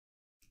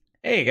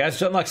Hey guys,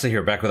 John Luxley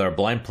here, back with our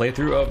blind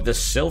playthrough of the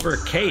Silver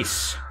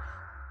Case.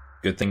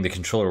 Good thing the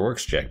controller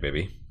works, Jack,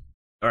 baby.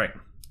 Alright,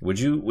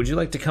 would you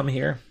like to come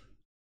here?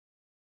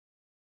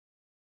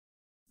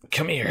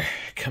 Come here,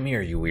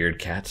 you weird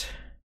cat.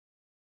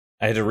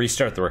 I had to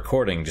restart the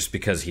recording just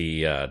because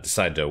he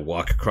decided to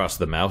walk across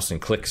the mouse and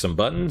click some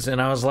buttons,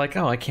 and I was like,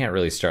 oh, I can't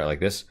really start like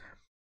this.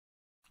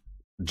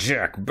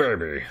 Jack,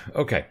 baby.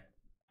 Okay.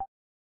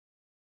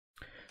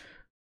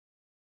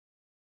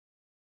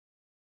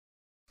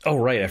 Oh,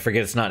 right, I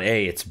forget it's not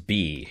A, it's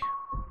B.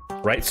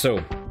 Right,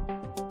 so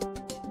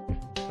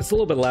it's a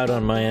little bit loud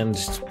on my end.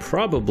 It's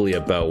probably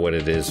about what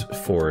it is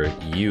for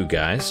you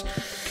guys.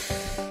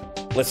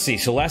 Let's see,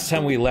 so last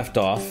time we left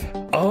off...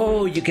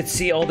 Oh, you could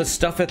see all the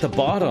stuff at the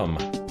bottom.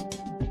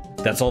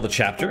 That's all the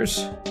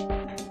chapters?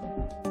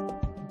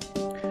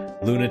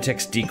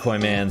 Lunatics, Decoy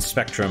Man,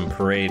 Spectrum,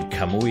 Parade,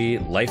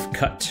 Kamui, Life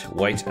Cut,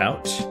 White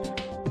Out.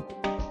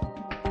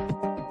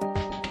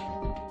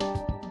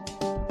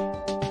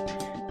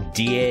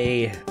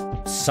 DA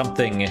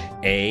something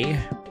A,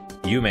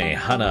 Yume,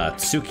 Hana,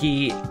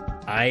 Tsuki,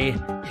 Ai,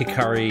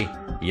 Hikari,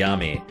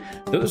 Yami.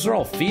 Those are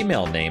all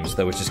female names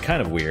though, which is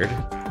kind of weird.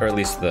 Or at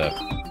least the...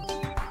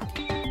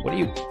 What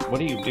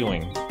are you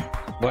doing?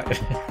 What?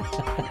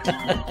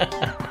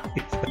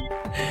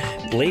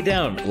 Lay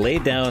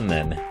down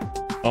then.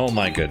 Oh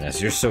my goodness,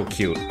 you're so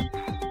cute.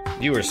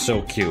 You are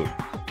so cute.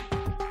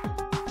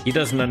 He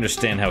doesn't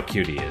understand how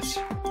cute he is.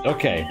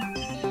 Okay.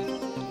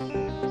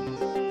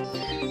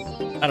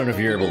 I don't know if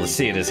you're able to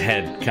see it, his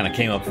head kind of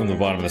came up from the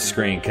bottom of the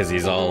screen because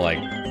he's all like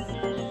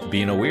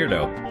being a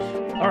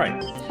weirdo.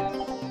 Alright.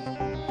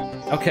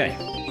 Okay.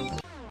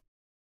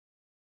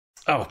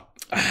 Oh.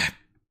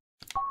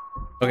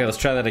 Okay, let's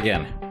try that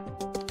again.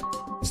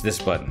 It's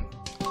this button.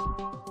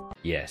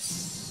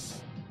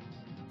 Yes.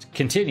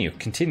 Continue.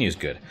 Continue's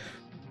good.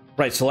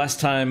 Right, so last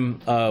time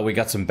we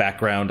got some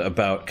background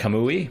about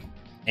Kamui.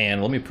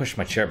 And let me push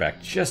my chair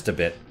back just a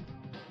bit.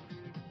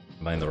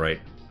 Am I in the right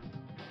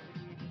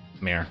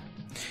mirror?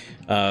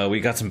 We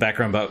got some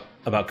background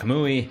about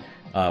Kamui.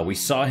 We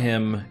saw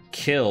him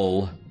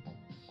kill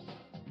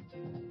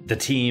the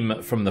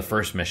team from the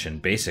first mission,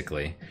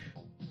 basically.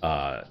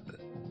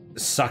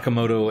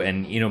 Sakamoto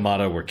and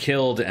Inomata were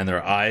killed and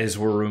their eyes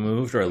were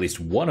removed, or at least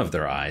one of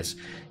their eyes.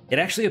 It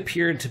actually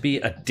appeared to be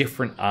a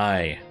different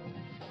eye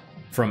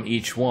from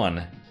each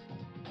one.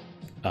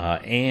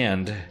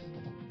 And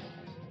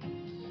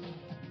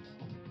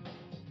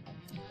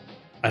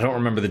I don't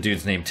remember the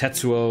dude's name.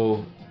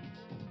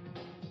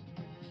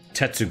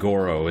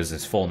 Tetsugoro is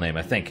his full name,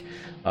 I think.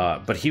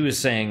 But he was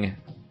saying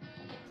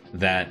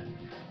that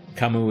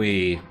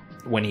Kamui,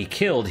 when he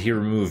killed, he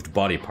removed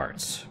body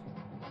parts.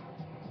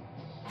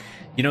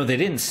 You know, they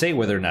didn't say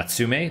whether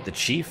Natsume, the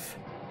chief,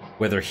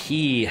 whether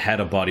he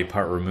had a body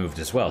part removed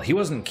as well. He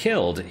wasn't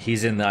killed,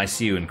 he's in the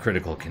ICU in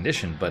critical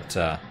condition,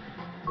 but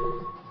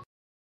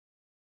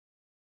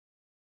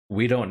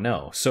we don't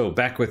know. So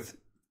back with,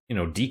 you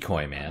know,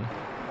 Decoy Man.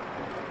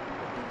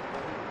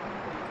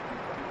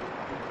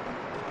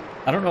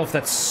 I don't know if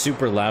that's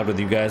super loud with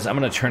you guys. I'm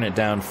going to turn it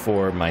down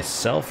for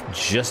myself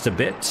just a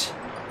bit.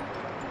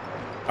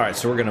 Alright,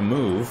 so we're going to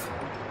move.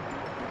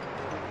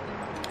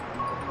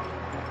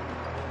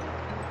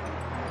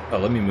 Oh,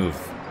 let me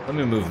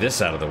move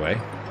this out of the way.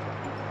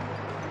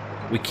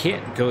 We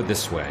can't go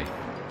this way.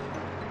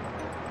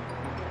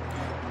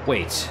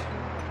 Wait.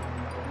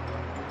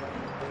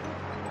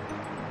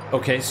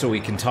 Okay, so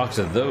we can talk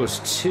to those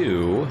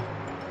two.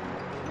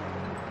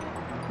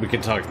 We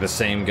can talk to the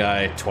same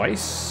guy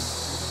twice.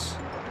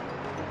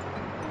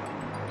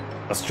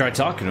 Let's try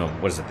talking to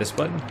him. What is it, this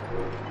button?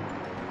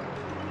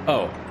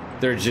 Oh,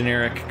 they're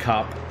generic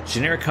cop.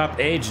 Generic cop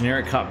A,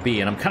 generic cop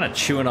B, and I'm kind of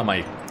chewing on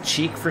my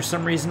cheek for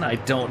some reason. I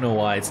don't know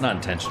why. It's not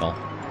intentional.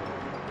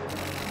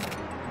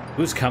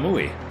 Who's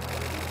Kamui?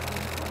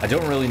 I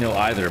don't really know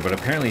either, but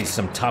apparently he's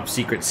some top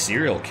secret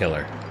serial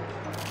killer.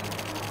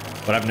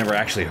 But I've never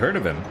actually heard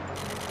of him.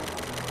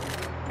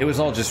 It was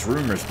all just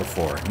rumors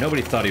before.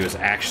 Nobody thought he was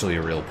actually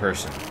a real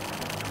person.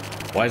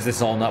 Why is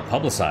this all not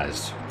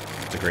publicized?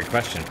 It's a great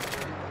question.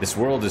 This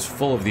world is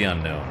full of the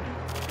unknown.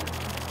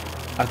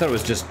 I thought it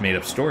was just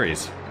made-up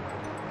stories.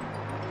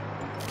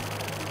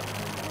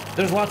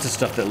 There's lots of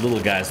stuff that little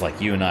guys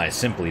like you and I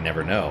simply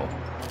never know.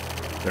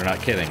 They're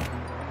not kidding.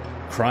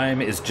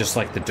 Crime is just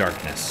like the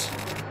darkness.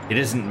 It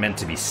isn't meant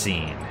to be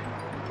seen.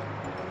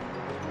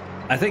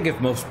 I think if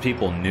most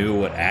people knew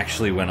what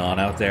actually went on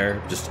out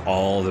there, just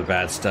all the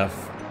bad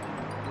stuff,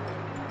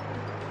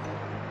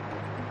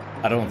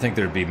 I don't think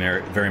there'd be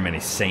very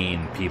many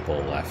sane people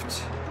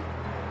left.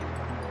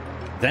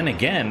 Then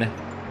again,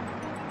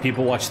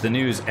 people watch the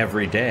news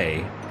every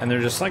day, and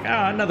they're just like,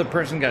 ah, another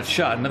person got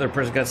shot, another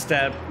person got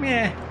stabbed,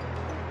 meh.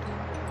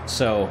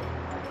 So,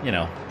 you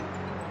know.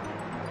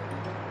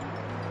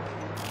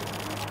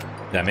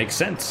 That makes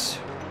sense.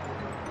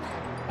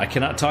 I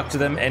cannot talk to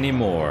them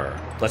anymore.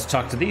 Let's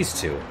talk to these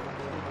two.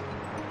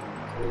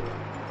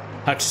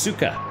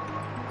 Hachisuka.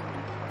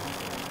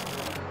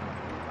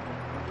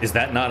 Is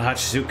that not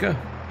Hachisuka?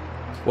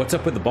 What's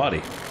up with the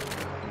body?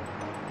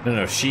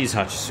 No, she's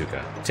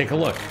Hachisuka. Take a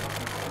look.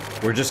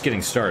 We're just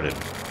getting started.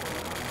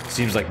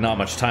 Seems like not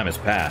much time has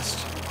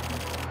passed.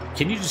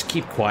 Can you just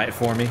keep quiet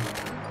for me?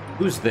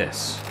 Who's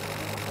this?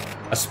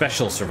 A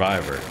special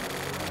survivor.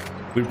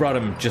 We brought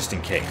him just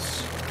in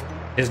case.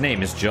 His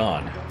name is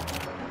John.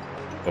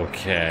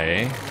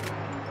 Okay.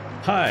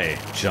 Hi,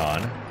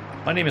 John.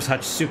 My name is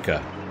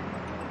Hachisuka.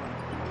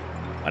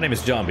 My name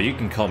is John, but you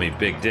can call me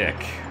Big Dick.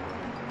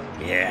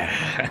 Yeah.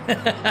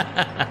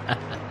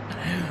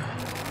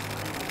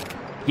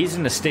 He's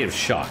in a state of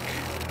shock.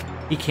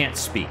 He can't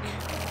speak.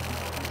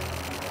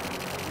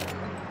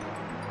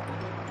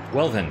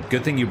 Well then,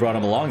 good thing you brought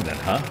him along then,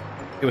 huh?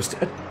 It was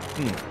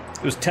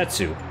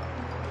Tetsu.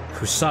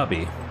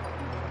 Kusabi.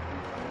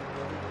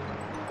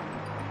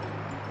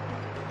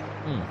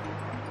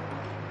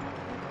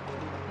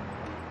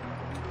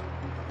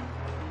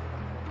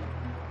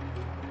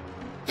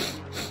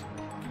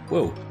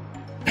 Whoa.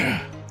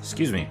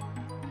 Excuse me.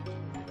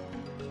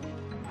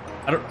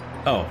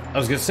 Oh, I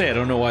was gonna say, I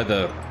don't know why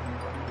the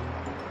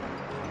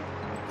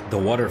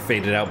water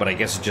faded out, but I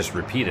guess it just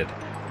repeated.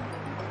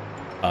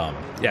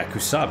 Yeah,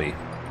 Kusabi.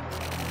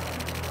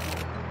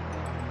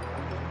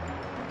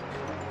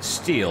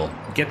 Steel,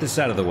 get this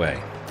out of the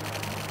way.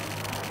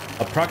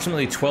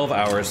 Approximately 12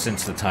 hours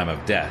since the time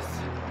of death.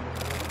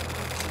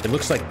 It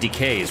looks like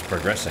decay is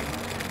progressing,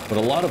 but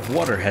a lot of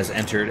water has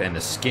entered and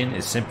the skin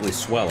is simply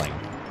swelling.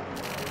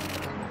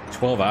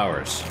 12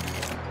 hours.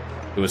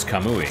 It was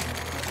Kamui.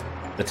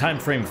 The time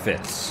frame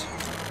fits.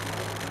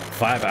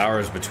 5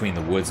 hours between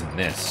the woods and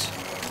this.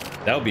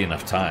 That would be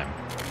enough time.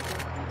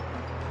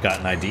 Got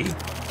an ID?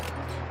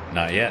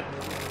 Not yet.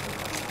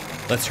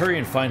 Let's hurry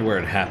and find where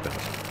it happened.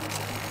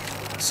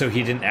 So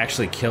he didn't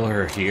actually kill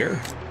her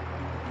here?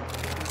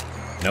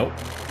 Nope.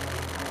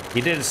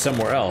 He did it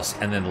somewhere else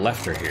and then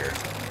left her here.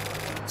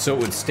 So it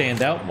would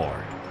stand out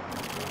more.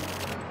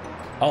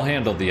 I'll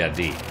handle the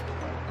ID.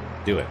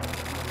 Do it.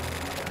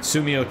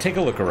 Sumio, take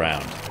a look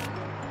around.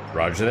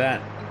 Roger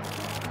that.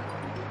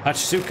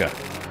 Hachisuka.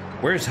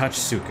 Where's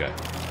Hachisuka?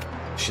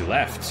 She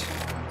left.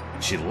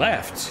 She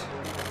left?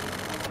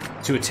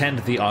 To attend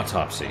the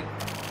autopsy.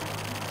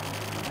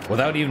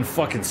 Without even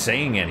fucking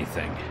saying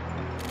anything.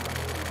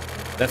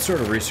 That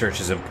sort of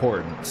research is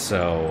important,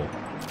 so...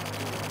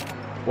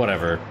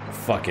 whatever.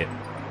 Fuck it.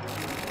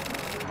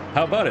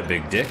 How about it,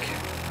 Big Dick?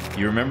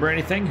 You remember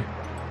anything?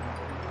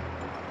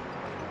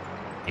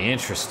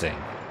 Interesting.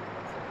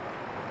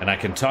 And I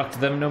can talk to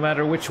them no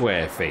matter which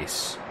way I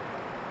face.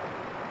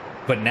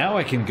 But now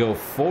I can go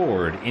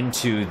forward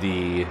into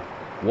the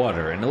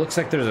water, and it looks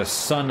like there's a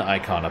sun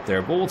icon up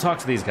there, but we'll talk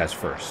to these guys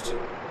first.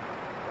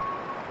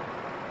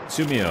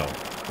 Sumio,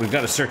 we've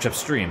got to search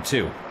upstream,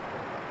 too.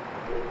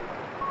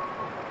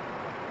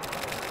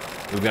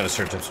 We've got to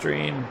search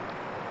upstream.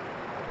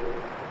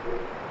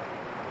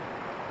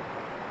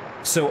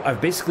 So I've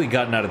basically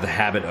gotten out of the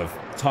habit of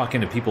talking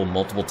to people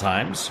multiple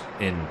times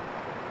in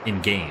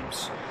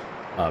games.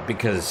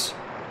 Because,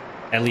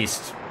 at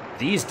least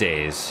these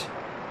days,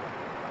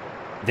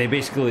 they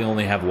basically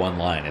only have one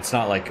line. It's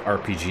not like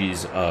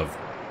RPGs of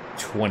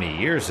 20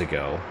 years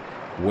ago,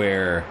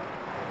 where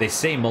they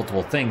say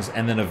multiple things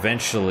and then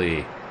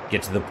eventually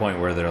get to the point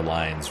where their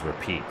lines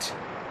repeat.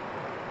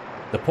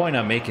 The point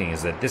I'm making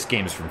is that this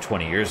game is from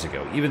 20 years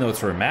ago. Even though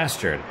it's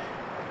remastered,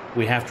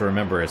 we have to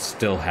remember it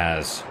still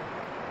has,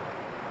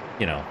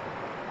 you know,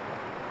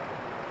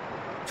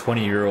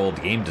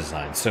 20-year-old game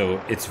design. So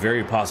it's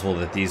very possible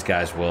that these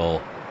guys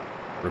will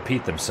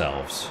repeat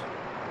themselves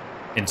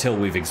until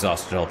we've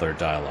exhausted all their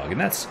dialogue.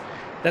 And that's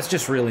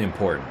just really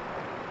important.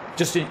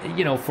 Just,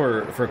 you know,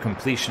 for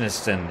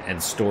completionists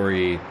and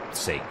story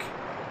sake.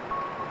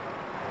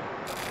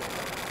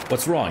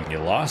 What's wrong? You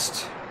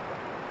lost?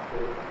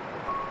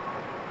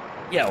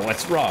 Yeah,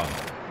 what's wrong?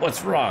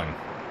 What's wrong?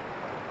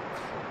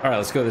 Alright,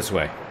 let's go this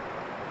way.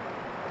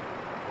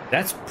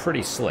 That's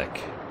pretty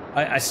slick.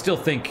 I still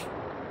think,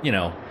 you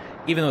know,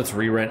 even though it's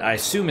re-rendered, I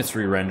assume it's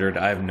re-rendered,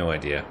 I have no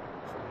idea.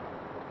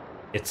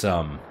 It's,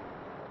 and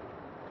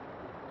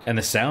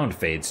the sound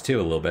fades too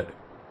a little bit.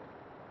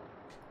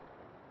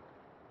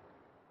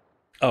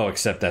 Oh,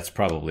 except that's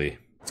probably,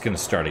 it's gonna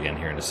start again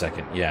here in a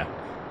second, yeah.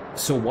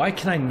 So why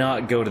can I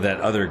not go to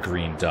that other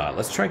green dot?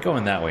 Let's try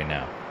going that way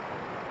now.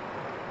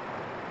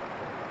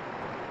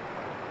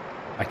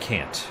 I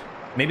can't.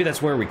 Maybe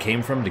that's where we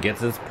came from to get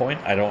to this point.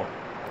 I don't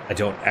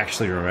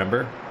actually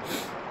remember.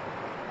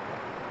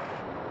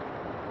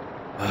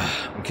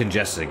 I'm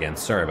congested again.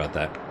 Sorry about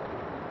that.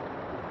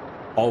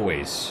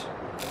 Always.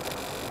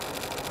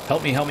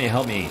 Help me, help me,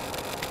 help me.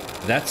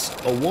 That's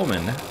a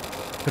woman,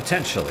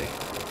 potentially.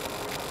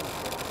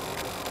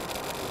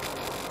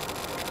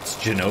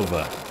 It's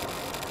Genova.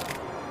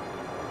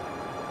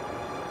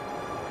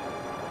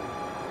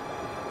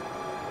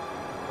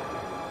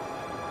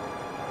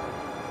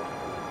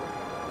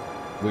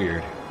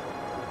 Weird.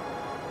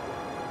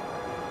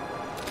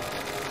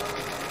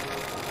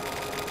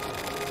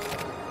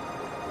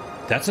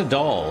 That's a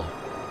doll.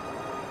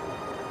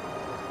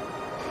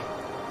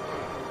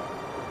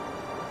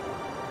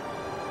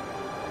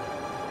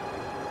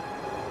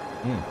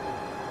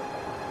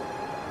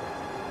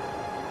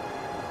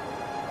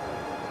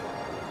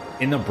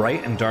 In the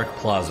bright and dark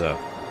plaza,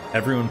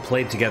 everyone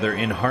played together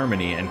in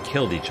harmony and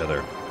killed each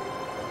other.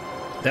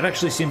 That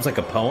actually seems like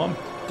a poem.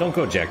 Don't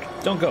go, Jack.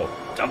 Don't go.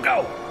 Don't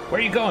go!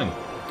 Where are you going?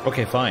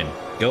 Okay, fine.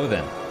 Go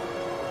then.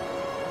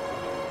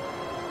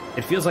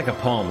 It feels like a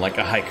poem, like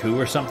a haiku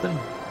or something.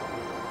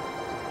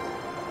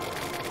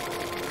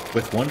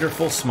 With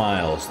wonderful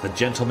smiles, the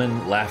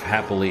gentlemen laugh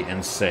happily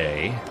and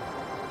say,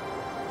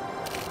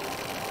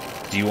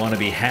 "Do you want to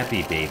be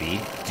happy, baby?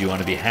 Do you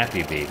want to be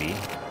happy, baby?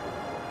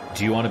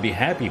 Do you want to be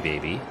happy,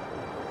 baby?"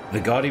 The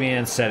gaudy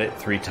man said it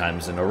 3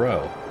 times in a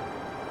row.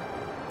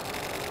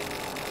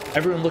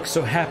 Everyone looks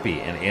so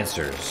happy and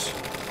answers,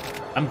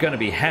 "I'm gonna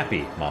be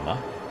happy,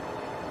 mama."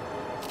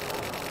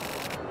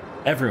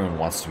 Everyone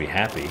wants to be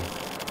happy.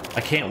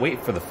 I can't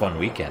wait for the fun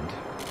weekend.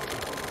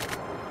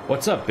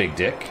 What's up, Big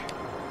Dick?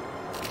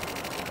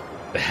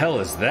 The hell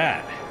is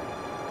that?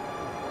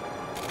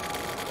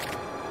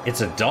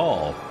 It's a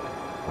doll,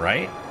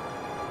 right?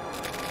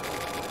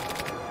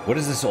 What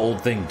is this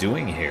old thing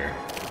doing here?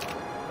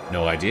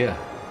 No idea.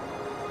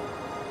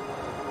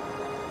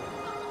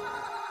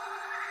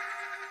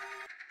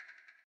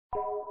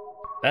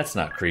 That's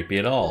not creepy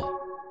at all.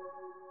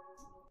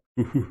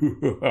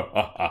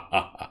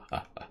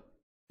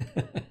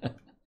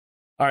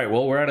 Alright,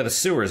 well, we're out of the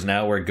sewers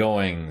now. We're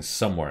going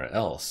somewhere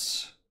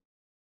else.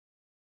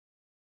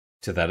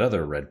 To that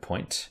other red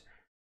point.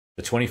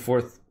 The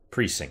 24th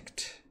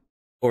Precinct.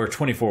 Or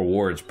 24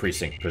 Wards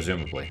Precinct,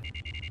 presumably.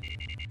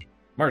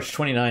 March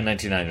 29,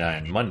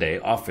 1999. Monday,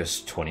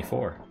 Office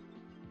 24.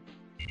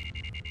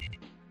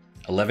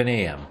 11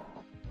 a.m.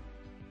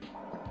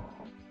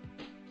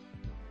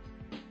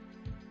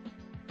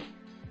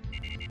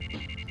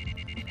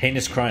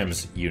 Heinous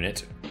Crimes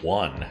Unit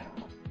 1.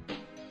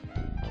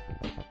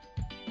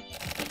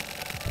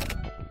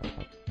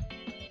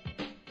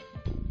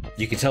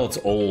 You can tell it's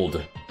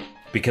old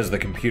because the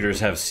computers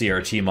have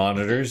CRT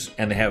monitors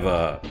and they have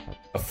a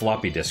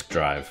floppy disk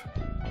drive.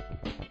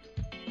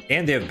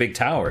 And they have big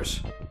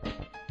towers.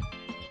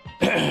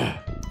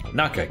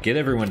 Naka, get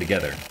everyone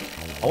together.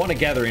 I want to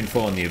gather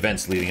info on the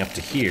events leading up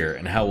to here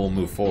and how we'll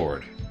move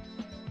forward.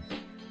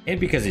 And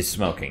because he's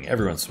smoking,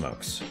 everyone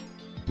smokes.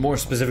 More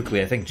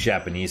specifically, I think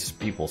Japanese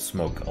people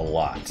smoke a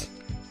lot.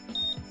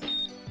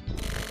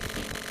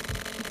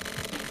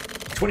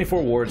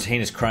 24 Wards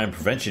Heinous Crime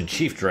Prevention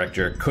Chief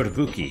Director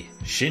Kotobuki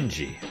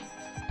Shinji.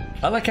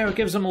 I like how it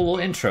gives him a little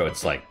intro.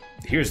 It's like,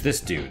 here's this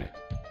dude.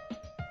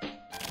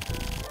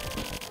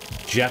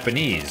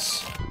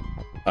 Japanese.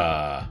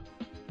 I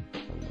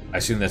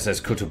assume that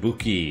says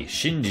Kotobuki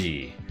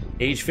Shinji.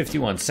 Age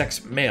 51,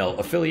 sex male,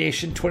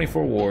 affiliation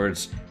 24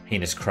 Wards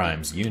Heinous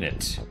Crimes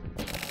Unit.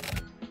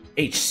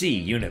 HC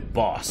Unit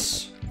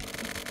Boss.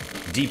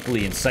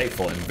 Deeply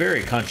insightful and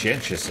very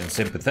conscientious and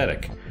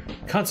sympathetic.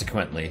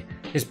 Consequently,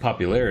 his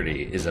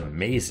popularity is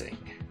amazing.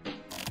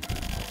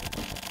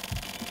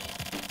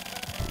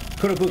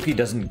 Kotobuki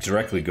doesn't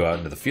directly go out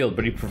into the field,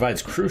 but he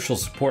provides crucial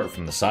support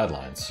from the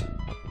sidelines.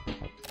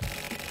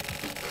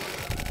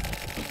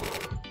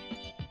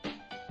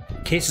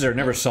 Cases are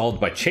never solved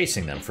by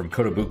chasing them from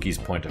Kotobuki's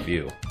point of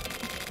view.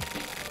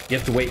 You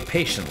have to wait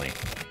patiently.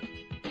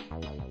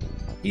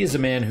 He is a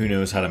man who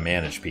knows how to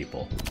manage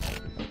people.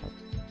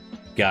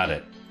 Got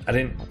it. I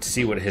didn't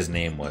see what his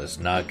name was.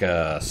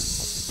 Naga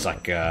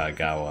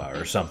Sakagawa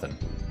or something.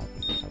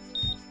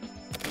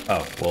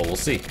 Oh, well, we'll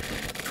see.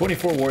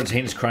 24 Wards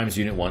Heinous Crimes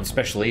Unit 1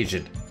 Special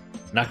Agent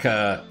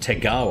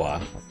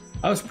Nakategawa.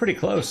 I was pretty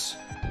close.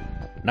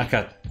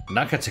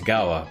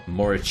 Nakategawa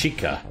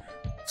Morichika.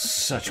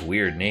 Such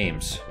weird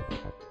names.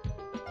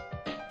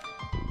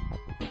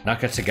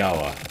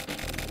 Nakategawa.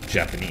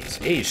 Japanese.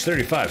 Age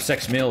 35.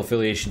 Sex male.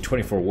 Affiliation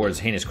 24 Wards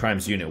Heinous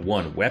Crimes Unit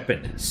 1.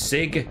 Weapon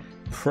SIG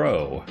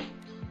Pro.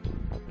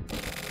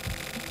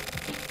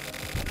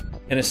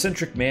 An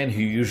eccentric man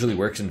who usually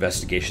works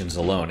investigations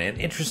alone. And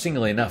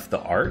interestingly enough, the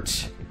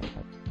art,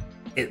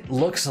 it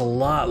looks a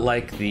lot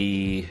like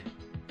the...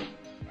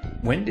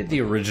 When did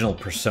the original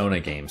Persona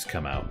games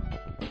come out?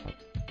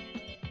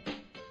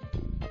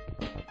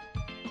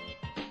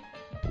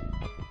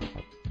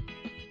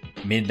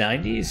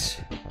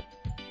 Mid-90s?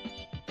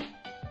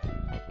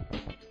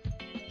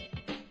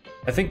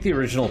 I think the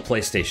original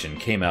PlayStation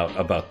came out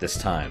about this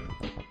time.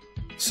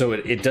 So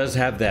it does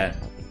have that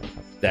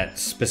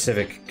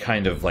specific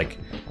kind of like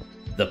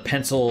the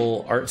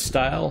pencil art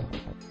style.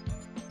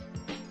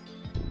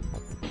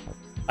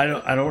 I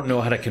don't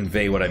know how to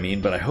convey what I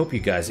mean, but I hope you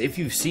guys, if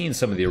you've seen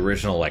some of the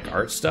original like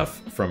art stuff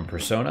from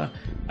Persona,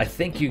 I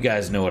think you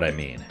guys know what I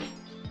mean.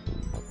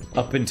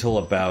 Up until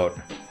about...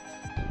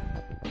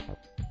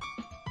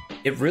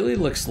 It really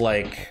looks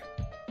like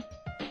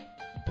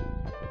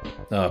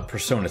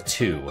Persona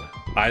 2,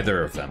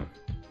 either of them.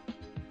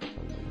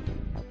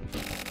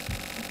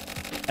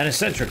 An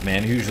eccentric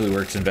man who usually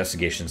works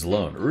investigations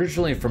alone.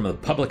 Originally from the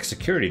public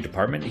security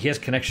department, he has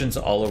connections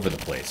all over the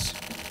place.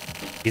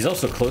 He's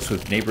also close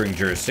with neighboring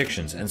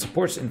jurisdictions and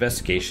supports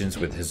investigations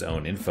with his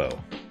own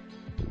info.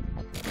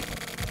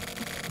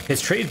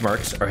 His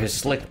trademarks are his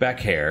slicked back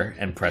hair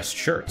and pressed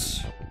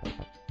shirts.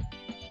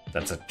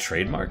 That's a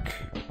trademark?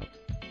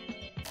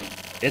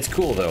 It's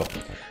cool, though.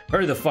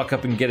 Hurry the fuck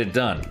up and get it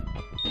done.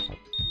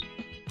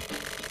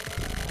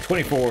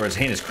 24's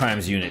Heinous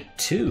Crimes Unit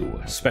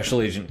 2,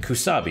 Special Agent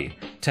Kusabi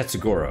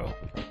Tetsugoro.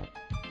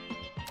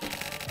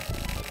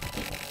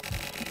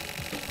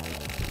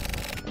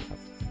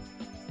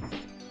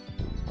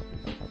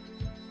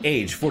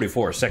 Age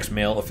 44, sex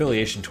male,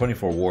 affiliation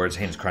 24 wards,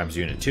 Heinous Crimes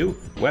Unit 2,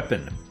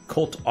 weapon,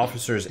 Colt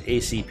Officers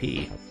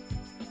ACP.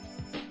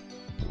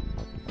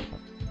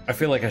 I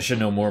feel like I should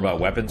know more about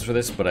weapons for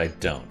this, but I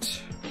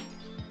don't.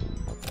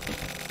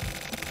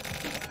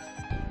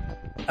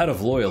 Out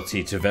of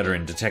loyalty to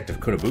veteran Detective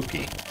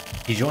Kotobuki,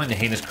 he joined the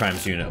Heinous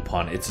Crimes Unit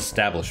upon its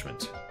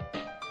establishment.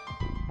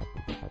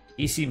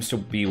 He seems to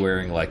be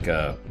wearing like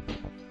a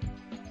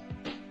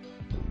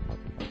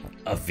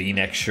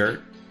V-neck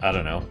shirt. I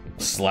don't know.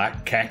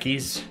 Slack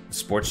khakis,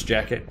 sports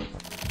jacket.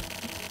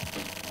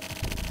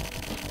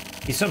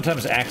 He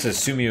sometimes acts as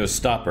Sumio's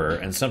stopper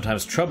and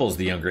sometimes troubles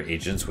the younger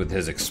agents with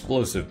his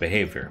explosive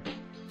behavior.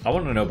 I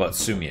want to know about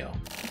Sumio.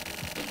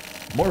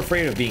 More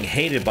afraid of being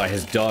hated by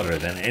his daughter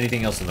than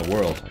anything else in the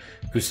world,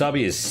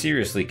 Kusabi is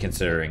seriously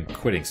considering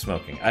quitting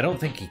smoking. I don't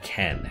think he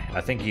can.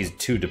 I think he's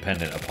too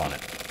dependent upon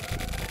it.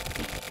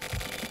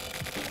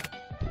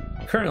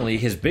 Currently,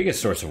 his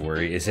biggest source of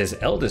worry is his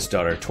eldest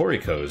daughter,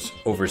 Toriko's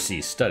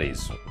overseas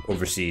studies.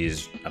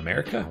 Overseas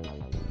America?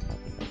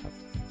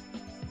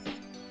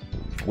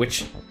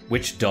 Which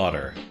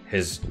daughter?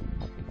 His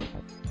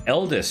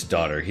eldest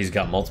daughter. He's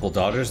got multiple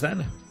daughters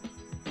then?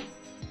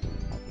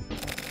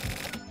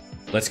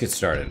 Let's get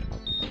started.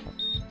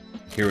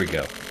 Here we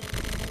go.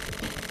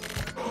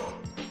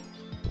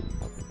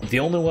 The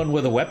only one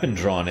with a weapon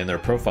drawn in their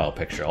profile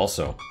picture,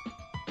 also.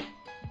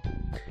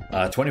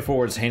 24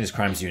 Wards Heinous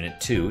Crimes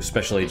Unit 2,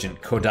 Special Agent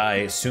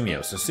Kodai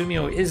Sumio. So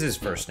Sumio is his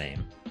first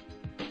name.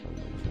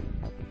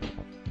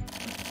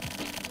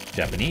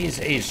 Japanese,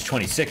 age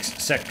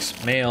 26,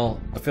 sex male,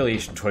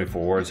 affiliation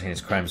 24 Wards Heinous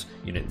Crimes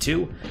Unit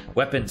 2,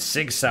 weapon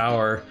Sig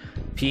Sauer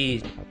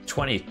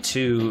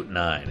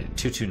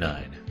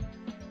P229.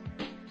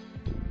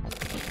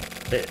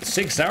 The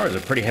Sig Sauer is a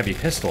pretty heavy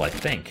pistol, I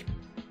think.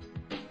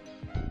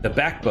 The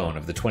backbone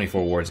of the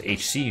 24 Wards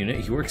HC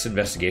unit, he works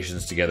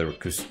investigations together with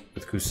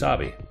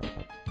Kusabi.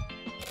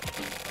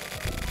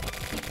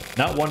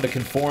 Not one to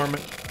conform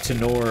to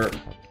nor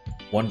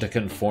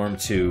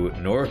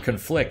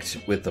conflict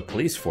with the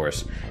police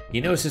force,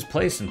 he knows his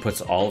place and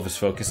puts all of his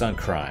focus on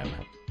crime.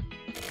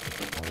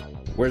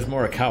 Where's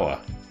Morikawa?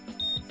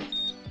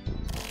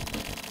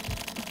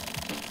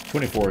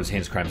 24 Wards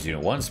Heinous Crimes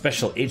Unit 1,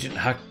 Special Agent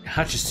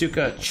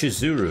Hachisuka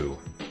Chizuru.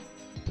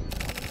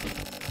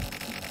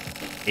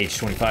 Age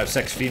 25,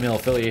 sex female,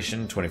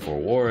 affiliation 24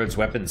 wards,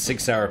 weapon Sig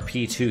Sauer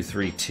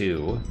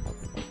P232.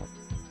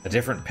 A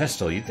different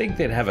pistol. You'd think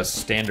they'd have a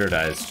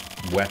standardized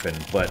weapon,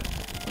 but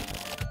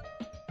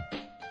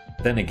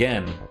then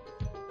again,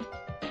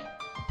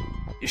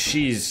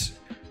 she's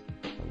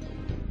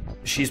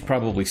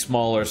probably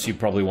smaller, so you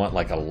probably want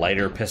like a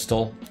lighter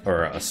pistol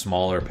or a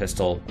smaller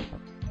pistol.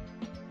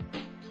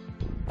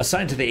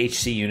 Assigned to the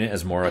HC unit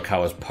as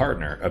Morikawa's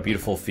partner, a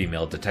beautiful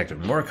female detective.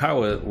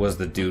 Morikawa was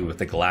the dude with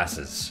the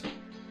glasses.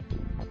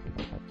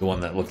 The one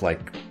that looked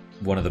like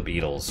one of the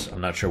Beatles.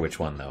 I'm not sure which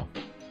one, though.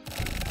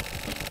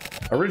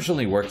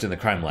 Originally worked in the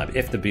crime lab,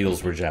 if the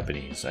Beatles were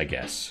Japanese, I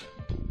guess.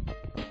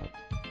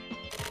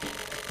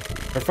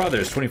 Her father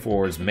is 24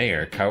 Wards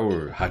Mayor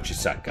Kaoru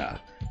Hachisuka.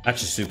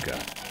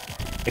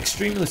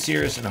 Extremely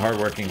serious and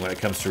hardworking when it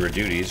comes to her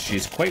duties,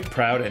 she's quite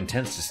proud and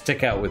tends to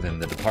stick out within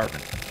the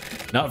department.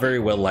 Not very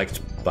well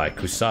liked by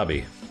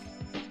Kusabi.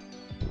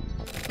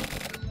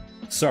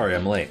 Sorry,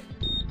 I'm late.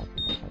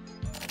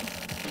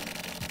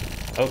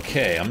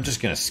 Okay, I'm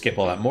just gonna skip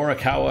all that.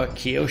 Morikawa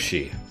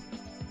Kiyoshi.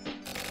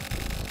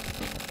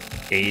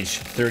 Age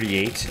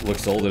 38,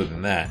 looks older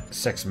than that.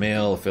 Sex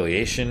male,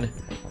 affiliation.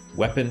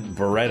 Weapon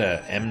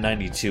Beretta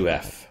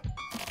M92F.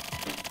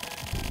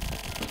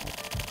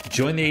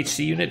 Joined the HC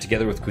unit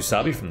together with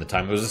Kusabi from the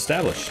time it was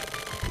established.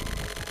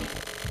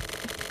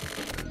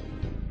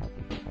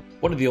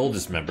 One of the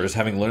oldest members,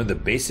 having learned the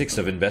basics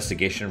of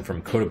investigation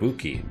from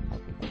Kotobuki.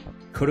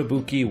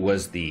 Kotobuki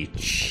was the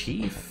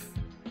chief?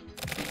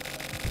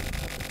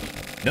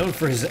 Known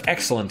for his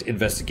excellent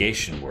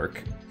investigation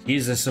work, he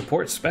is a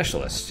support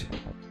specialist.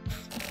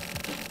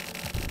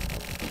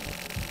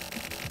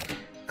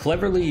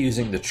 Cleverly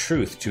using the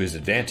truth to his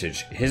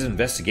advantage, his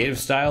investigative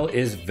style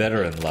is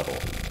veteran level.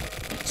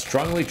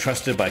 Strongly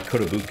trusted by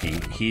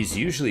Kotobuki, he's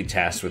usually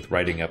tasked with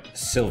writing up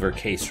silver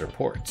case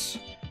reports.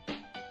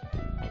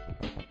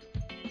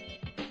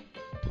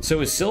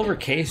 So is silver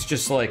case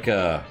just like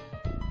a...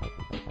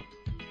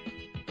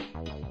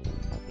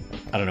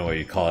 I don't know what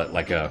you call it,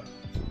 like a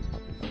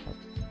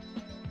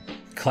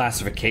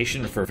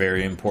classification for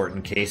very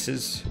important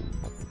cases?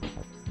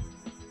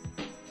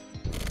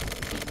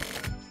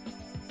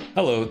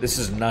 Hello, this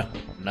is not...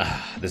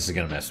 this is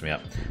gonna mess me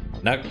up.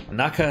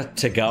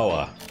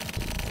 Nakatagawa.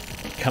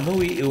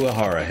 Kamui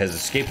Uehara has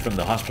escaped from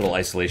the hospital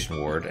isolation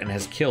ward and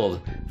has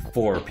killed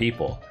 4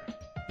 people.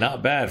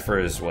 Not bad for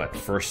his, what,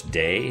 first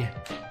day?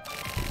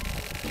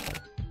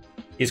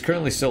 He's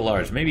currently still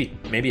large,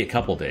 maybe a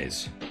couple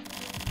days.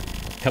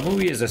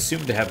 Kamui is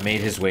assumed to have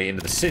made his way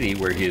into the city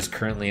where he is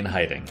currently in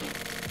hiding.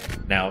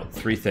 Now,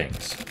 3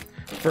 things.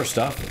 First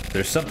off,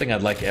 there's something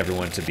I'd like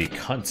everyone to be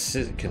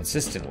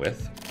consistent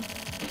with.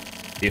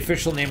 The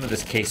official name of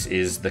this case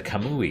is the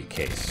Kamui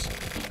case.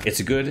 It's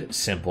a good,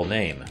 simple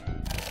name.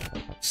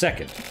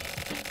 Second,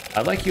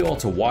 I'd like you all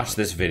to watch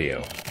this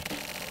video.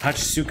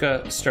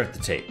 Hachisuka, start the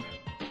tape.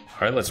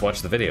 Alright, let's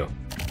watch the video.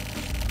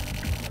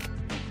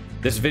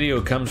 This video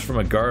comes from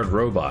a guard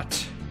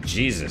robot.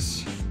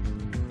 Jesus.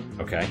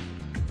 Okay.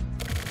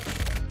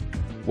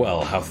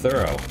 Well, how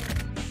thorough.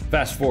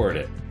 Fast forward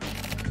it.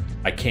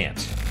 I can't.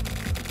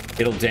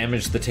 It'll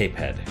damage the tape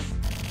head.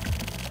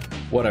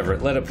 Whatever,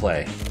 let it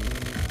play.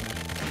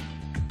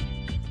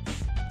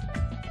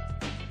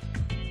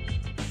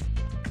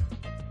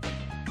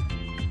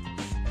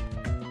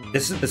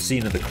 This is the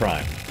scene of the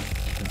crime.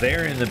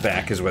 There in the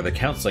back is where the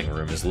counseling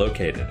room is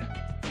located.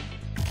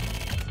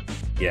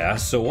 Yeah,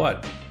 so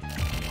what?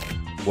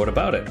 What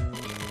about it?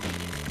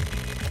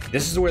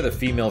 This is where the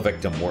female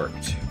victim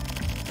worked.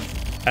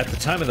 At the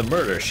time of the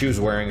murder, she was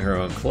wearing her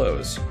own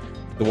clothes.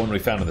 The one we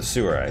found in the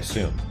sewer, I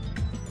assume.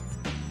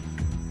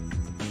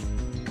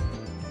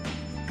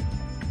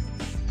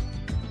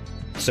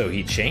 So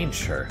he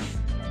changed her.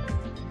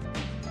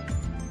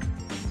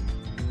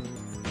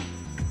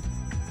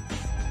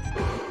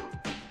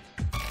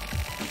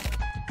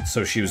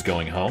 So she was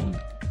going home?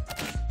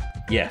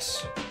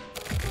 Yes.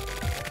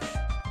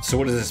 So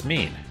what does this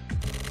mean?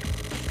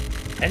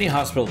 Any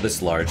hospital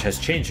this large has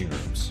changing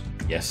rooms.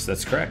 Yes,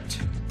 that's correct.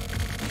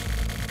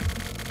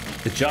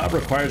 The job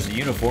requires a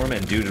uniform,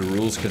 and due to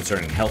rules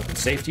concerning health and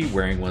safety,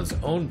 wearing one's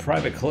own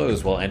private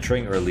clothes while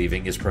entering or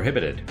leaving is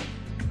prohibited.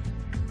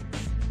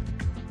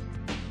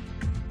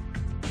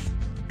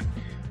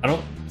 I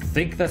don't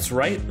think that's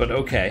right, but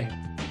okay.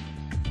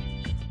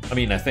 I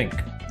mean, I think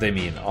they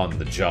mean on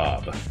the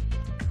job.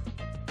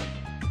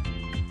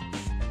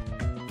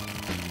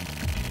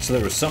 So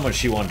there was someone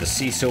she wanted to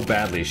see so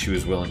badly she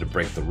was willing to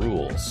break the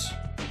rules.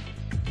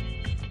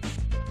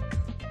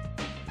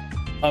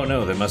 Oh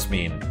no, that must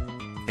mean,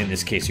 in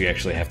this case, you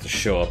actually have to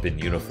show up in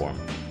uniform.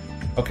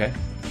 Okay.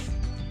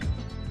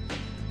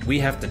 We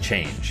have to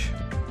change.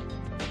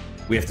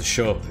 We have to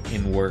show up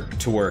in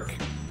work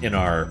in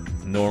our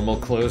normal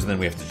clothes, and then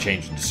we have to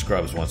change into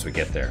scrubs once we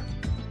get there.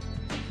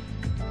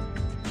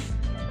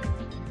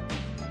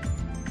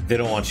 They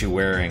don't want you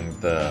wearing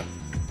the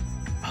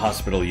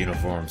hospital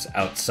uniforms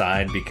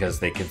outside because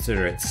they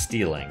consider it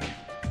stealing.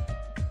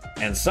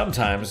 And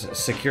sometimes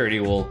security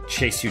will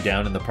chase you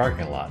down in the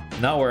parking lot.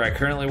 Not where I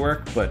currently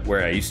work, but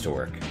where I used to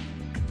work.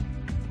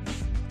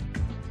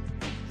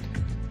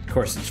 Of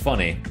course, it's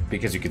funny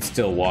because you could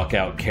still walk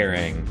out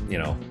carrying, you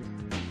know,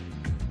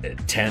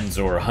 tens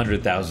or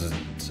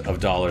 $100,000s of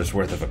dollars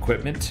worth of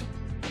equipment.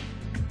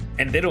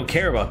 And they don't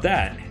care about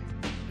that.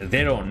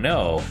 They don't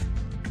know.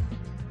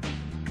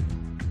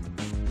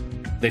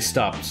 They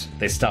stopped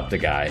a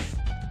guy,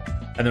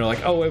 and they're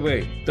like, "Oh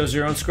wait, those are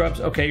your own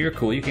scrubs? Okay, you're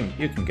cool. You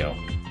can go."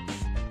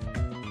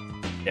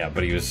 Yeah,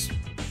 but he was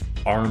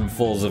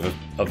armfuls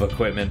of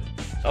equipment.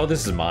 Oh,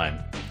 this is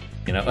mine.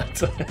 You know.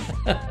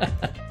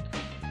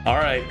 All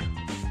right.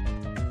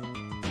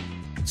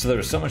 So there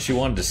was someone she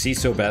wanted to see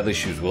so badly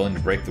she was willing to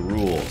break the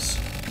rules.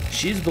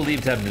 She's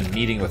believed to have been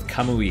meeting with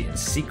Kamui in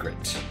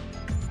secret.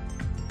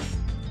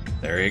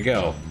 There you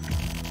go.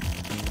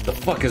 The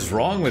fuck is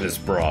wrong with this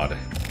broad?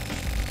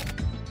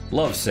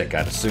 Lovesick,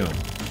 I'd assume.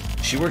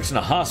 She works in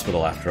a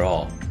hospital after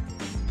all.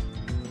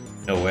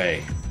 No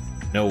way.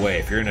 No way.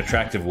 If you're an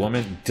attractive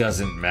woman, it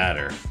doesn't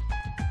matter.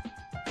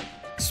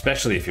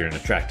 Especially if you're an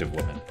attractive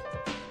woman.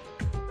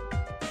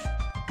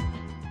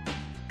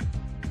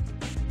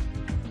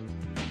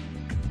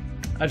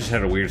 I just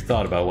had a weird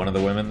thought about one of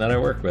the women that I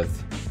work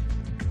with.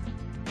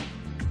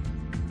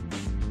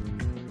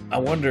 I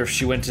wonder if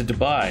she went to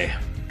Dubai.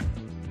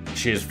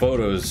 She has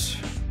photos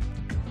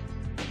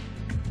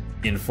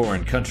in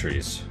foreign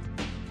countries.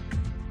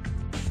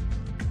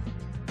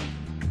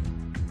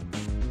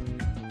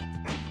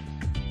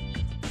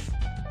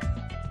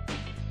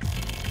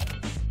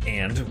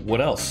 And what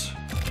else?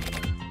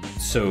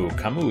 So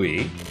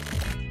Kamui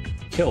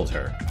killed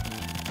her.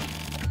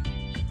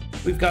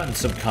 We've gotten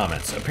some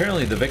comments.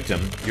 Apparently the victim,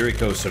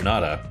 Yuriko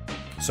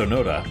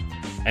Sonoda,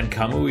 and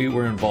Kamui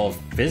were involved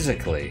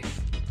physically.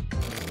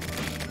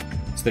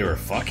 So they were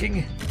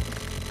fucking?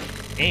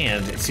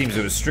 And it seems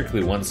it was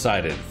strictly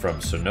one-sided from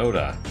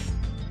Sonoda.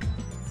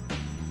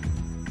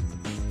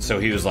 So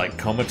he was like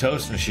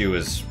comatose and she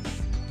was,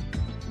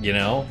 you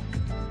know?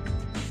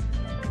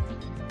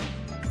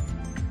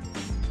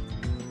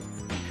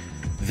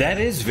 That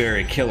is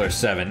very Killer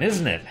 7,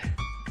 isn't it?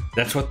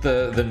 That's what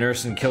the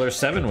nurse in Killer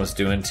 7 was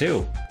doing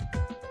too.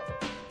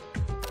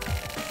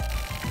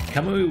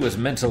 Kamui was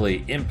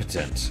mentally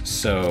impotent,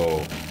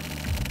 so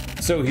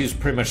he was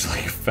pretty much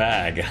like a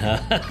fag, huh?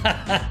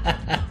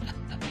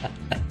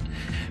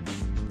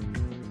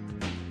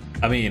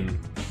 I mean,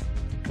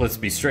 let's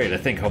be straight, I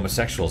think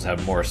homosexuals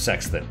have more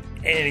sex than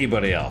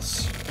anybody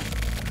else.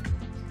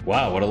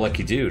 Wow, what a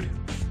lucky dude.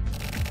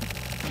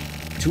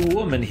 To a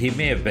woman, he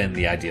may have been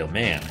the ideal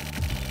man.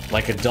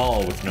 Like a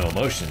doll with no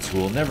emotions who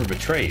will never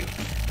betray you.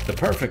 The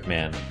perfect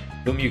man,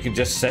 whom you can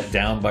just set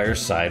down by your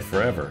side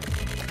forever.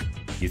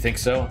 You think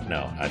so?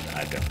 No,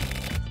 I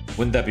don't.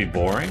 Wouldn't that be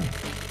boring?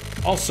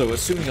 Also,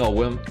 assuming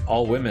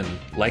all women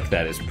like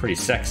that is pretty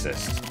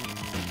sexist.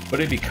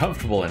 But it'd be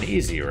comfortable and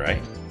easy,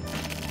 right?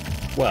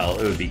 Well,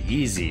 it would be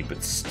easy,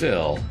 but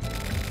still.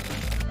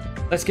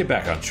 Let's get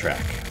back on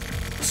track.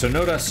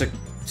 Sonoda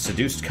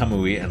seduced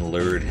Kamui and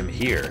lured him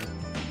here.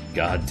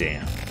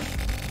 Goddamn.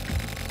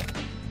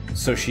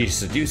 So she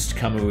seduced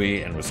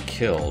Kamui and was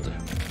killed.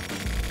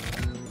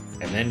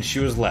 And then she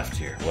was left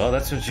here. Well,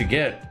 that's what you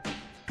get.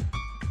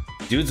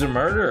 Dude's a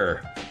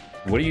murderer.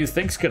 What do you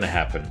think's gonna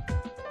happen?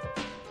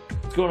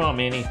 What's going on,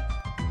 Manny?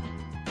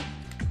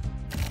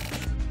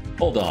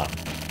 Hold on.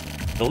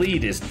 The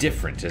lead is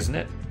different, isn't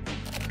it?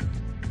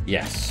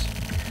 Yes.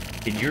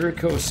 In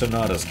Yuriko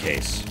Sonoda's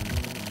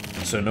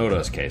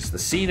case, the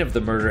scene of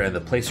the murder and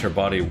the place her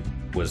body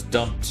was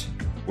dumped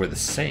were the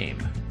same.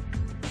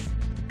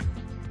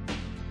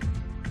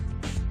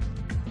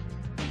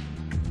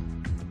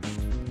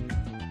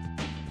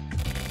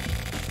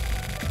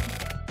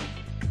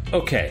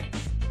 Okay,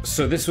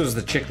 so this was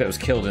the chick that was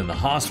killed in the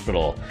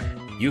hospital.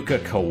 Yuka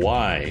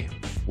Kawai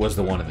was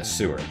the one in the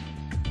sewer.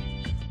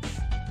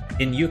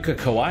 In Yuka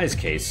Kawai's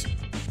case,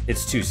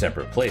 it's two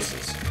separate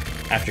places.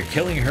 After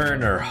killing her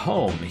in her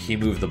home, he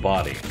moved the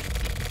body.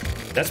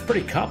 That's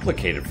pretty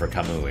complicated for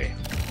Kamui.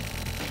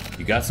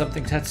 You got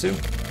something, Tetsu?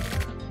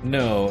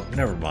 No,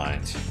 never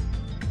mind.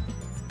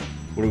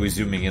 What are we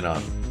zooming in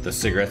on? The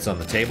cigarettes on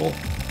the table?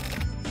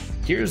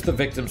 Here's the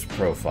victim's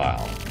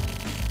profile.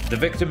 The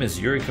victim is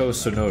Yuriko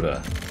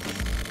Sonoda,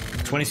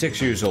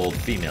 26 years old,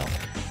 female,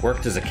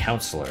 worked as a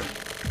counselor.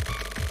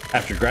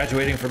 After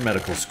graduating from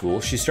medical school,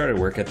 she started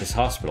work at this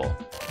hospital.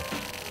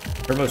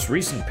 Her most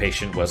recent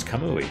patient was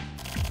Kamui.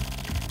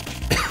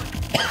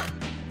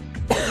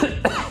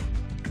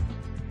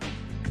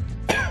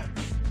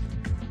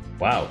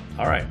 Wow,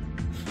 alright.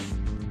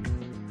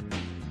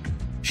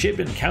 She had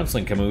been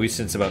counseling Kamui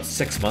since about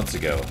 6 months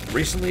ago.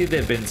 Recently, there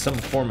had been some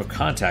form of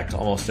contact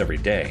almost every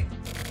day.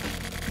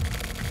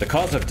 The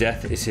cause of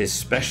death is his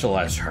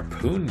specialized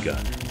harpoon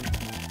gun.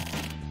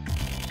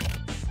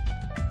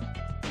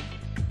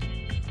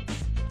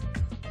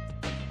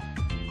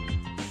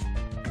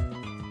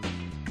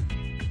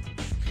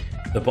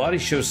 The body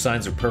shows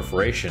signs of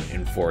perforation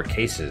in 4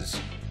 cases.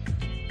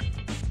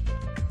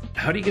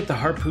 How do you get the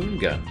harpoon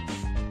gun?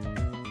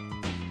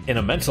 In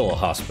a mental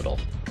hospital.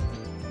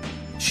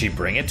 She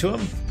bring it to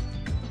him?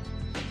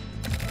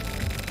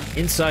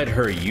 Inside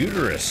her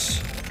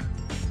uterus,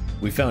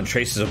 we found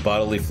traces of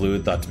bodily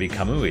fluid thought to be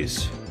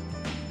Kamui's.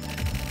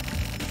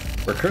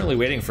 We're currently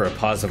waiting for a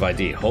positive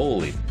ID.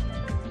 Holy...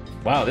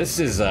 Wow, this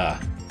is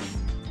like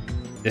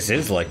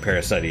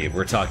Parasite Eve.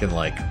 We're talking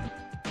about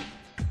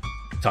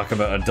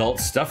adult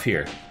stuff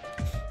here.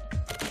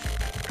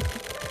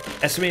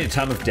 Estimated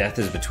time of death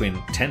is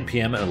between 10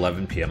 p.m. and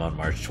 11 p.m. on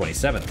March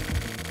 27th.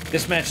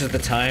 This matches the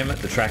time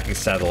the tracking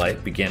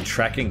satellite began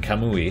tracking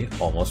Kamui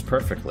almost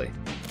perfectly.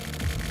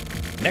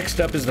 Next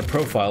up is the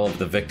profile of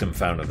the victim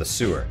found in the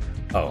sewer.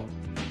 Oh.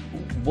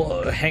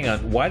 Well, hang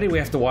on. Why did we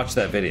have to watch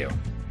that video?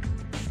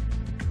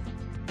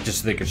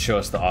 Just so they could show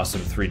us the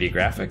awesome 3D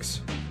graphics?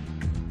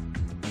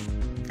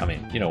 I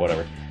mean, you know,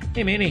 whatever.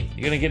 Hey, Manny,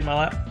 you gonna get in my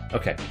lap?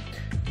 Okay.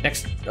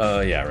 Next,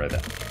 yeah, I read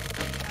that.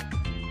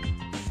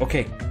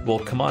 Okay, well,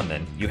 come on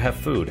then. You have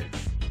food.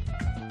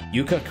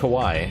 Yuka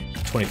Kawai,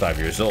 25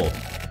 years old,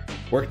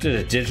 worked at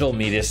a digital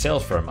media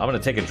sales firm. I'm gonna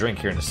take a drink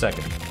here in a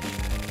second.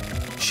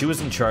 She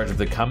was in charge of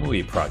the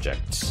Kamui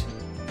projects.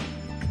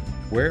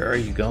 Where are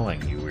you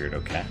going, you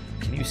weirdo cat?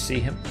 Can you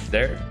see him?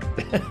 There?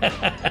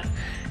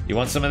 You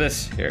want some of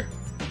this? Here.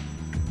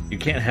 You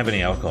can't have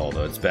any alcohol,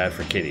 though. It's bad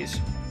for kitties.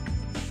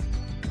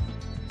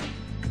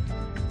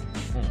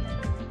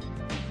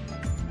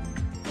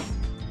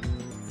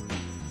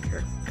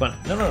 Here. Come on.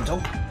 No,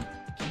 don't.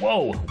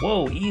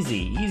 Whoa,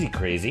 easy,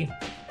 crazy.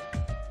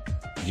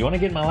 Do you want to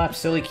get in my lap,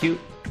 silly cute?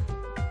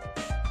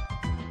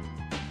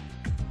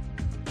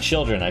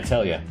 Children, I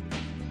tell you.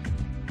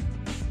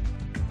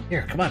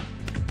 Here, come on.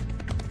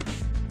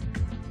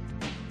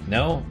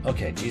 No?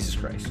 Okay, Jesus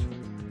Christ.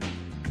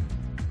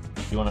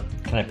 You wanna...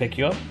 Can I pick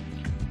you up?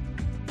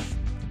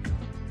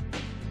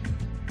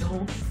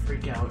 Don't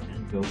freak out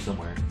and go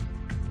somewhere.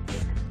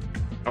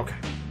 Okay.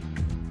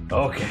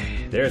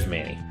 Okay, there's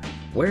Manny.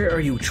 Where are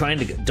you trying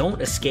to go? Don't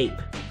escape.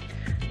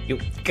 You...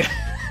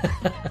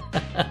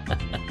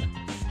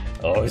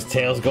 Oh, his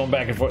tail's going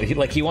back and forth.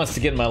 He wants to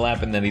get in my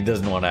lap and then he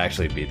doesn't want to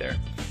actually be there.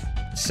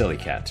 Silly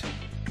cat.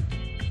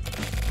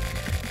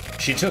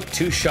 She took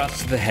 2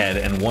 shots to the head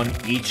and 1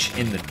 each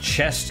in the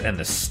chest and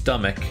the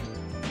stomach,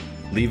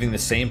 leaving the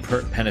same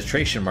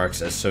penetration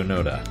marks as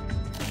Sonoda.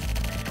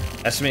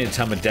 Estimated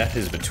time of death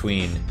is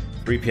between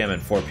 3 p.m.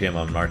 and 4 p.m.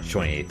 on March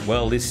 28th.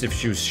 Well, at least if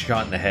she was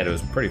shot in the head, it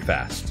was pretty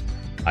fast.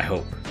 I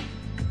hope.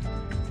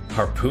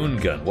 Harpoon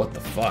gun, what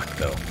the fuck,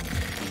 though?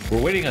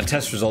 We're waiting on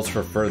test results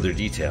for further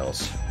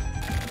details.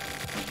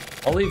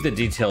 I'll leave the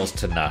details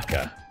to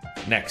Naka.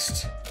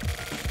 Next.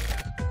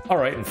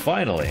 Alright, and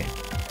finally,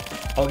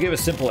 I'll give a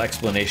simple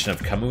explanation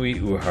of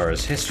Kamui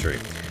Uehara's history.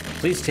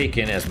 Please take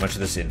in as much of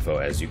this info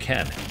as you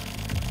can.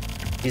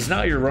 He's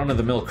not your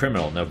run-of-the-mill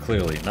criminal, no,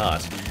 clearly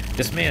not.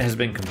 This man has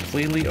been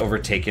completely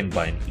overtaken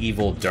by an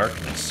evil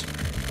darkness.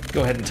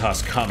 Go ahead and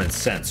toss common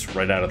sense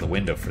right out of the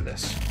window for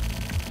this.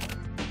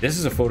 This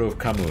is a photo of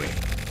Kamui.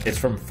 It's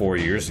from 4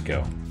 years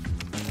ago.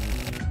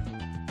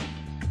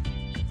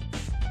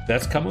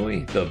 That's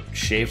Kamui? The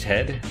shaved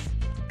head?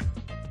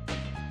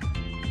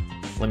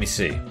 Let me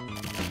see.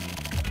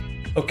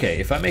 Okay,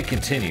 if I may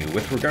continue,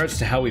 with regards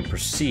to how we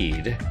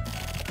proceed...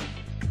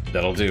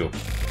 That'll do.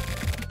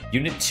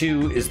 Unit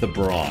 2 is the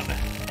brawn,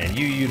 and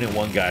you Unit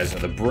 1 guys are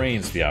the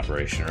brains of the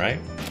operation, right?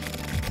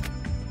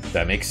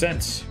 That makes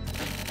sense.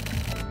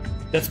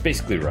 That's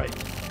basically right.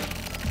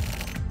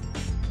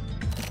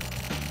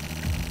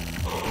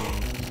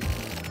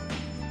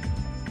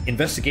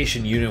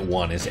 Investigation Unit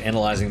 1 is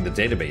analyzing the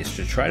database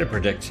to try to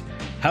predict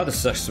how the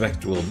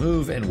suspect will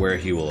move and where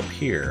he will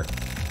appear.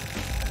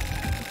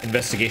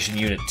 Investigation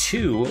Unit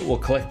 2 will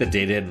collect the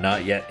data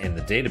not yet in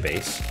the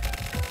database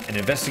and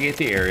investigate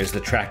the areas the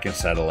tracking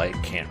satellite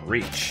can't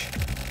reach.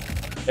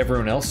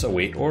 Everyone else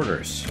await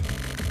orders.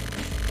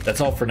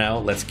 That's all for now,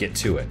 let's get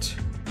to it.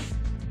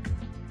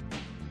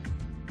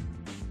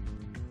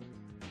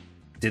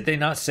 Did they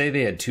not say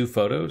they had 2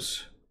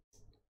 photos?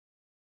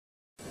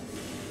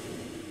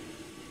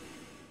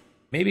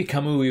 Maybe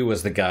Kamui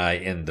was the guy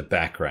in the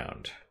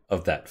background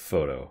of that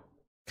photo.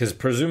 Because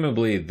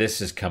presumably this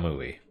is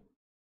Kamui.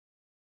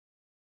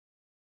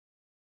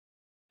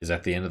 Is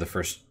that the end of the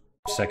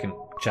second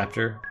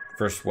chapter?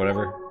 First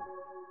whatever?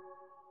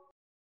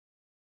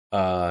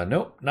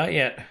 Nope, not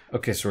yet.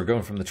 Okay, so we're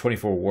going from the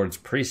 24 Wards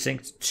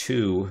Precinct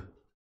to...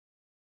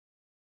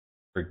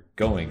 We're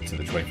going to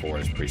the 24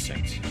 Wards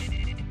Precinct.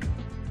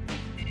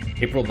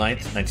 April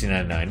 9th,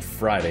 1999,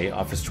 Friday,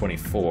 Office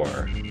 24.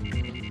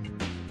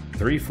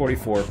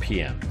 3:44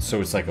 p.m. So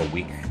it's like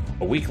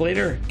a week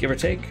later, give or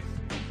take?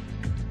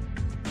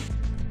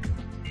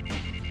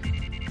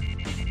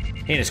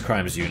 Heinous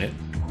Crimes Unit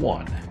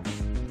 1.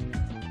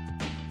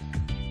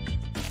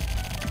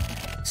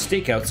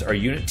 Stakeouts are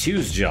Unit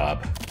 2's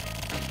job.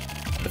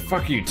 The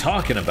fuck are you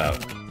talking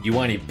about, you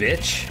whiny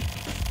bitch?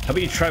 How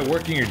about you try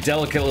working your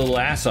delicate little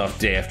ass off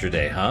day after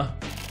day, huh?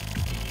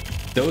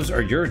 Those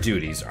are your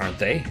duties, aren't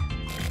they?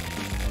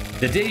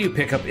 The data you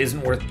pick up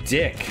isn't worth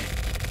dick.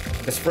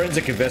 This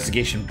forensic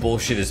investigation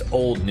bullshit is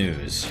old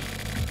news.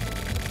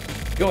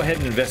 Go ahead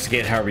and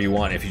investigate however you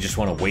want if you just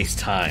want to waste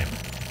time.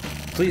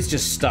 Please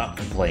just stop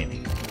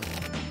complaining.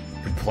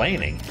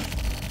 Complaining?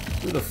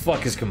 Who the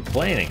fuck is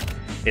complaining?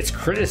 It's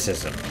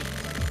criticism.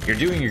 You're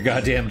doing your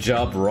goddamn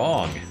job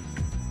wrong.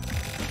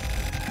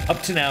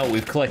 Up to now,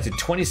 we've collected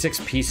 26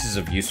 pieces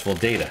of useful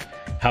data.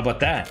 How about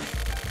that?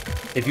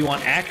 If you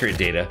want accurate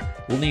data,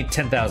 we'll need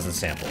 10,000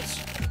 samples.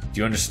 Do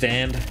you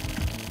understand?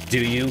 Do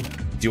you?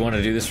 Do you want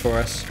to do this for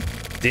us?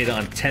 Data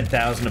on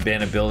 10,000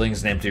 abandoned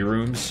buildings and empty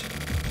rooms?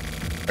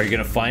 Are you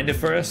gonna find it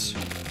for us?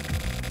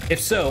 If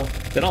so,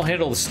 then I'll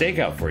handle the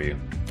stakeout for you.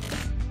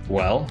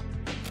 Well?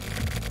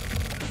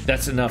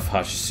 That's enough,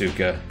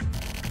 Hashisuka.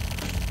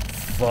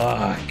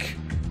 Fuck.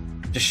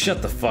 Just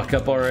shut the fuck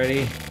up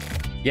already.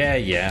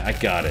 Yeah, I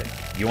got it.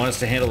 You want us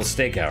to handle the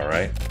stakeout,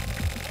 right?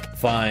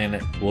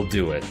 Fine, we'll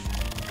do it.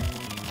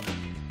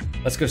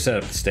 Let's go set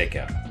up the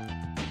stakeout.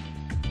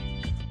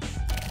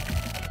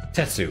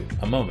 Tetsu,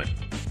 a moment.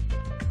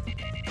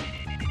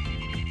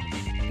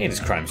 Heinous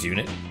Crimes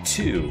Unit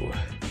 2.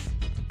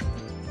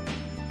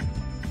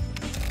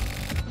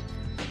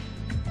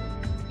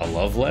 A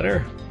love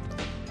letter?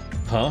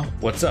 Huh?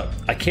 What's up?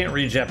 I can't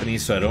read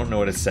Japanese, so I don't know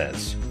what it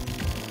says.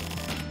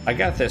 I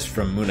got this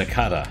from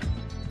Munakata.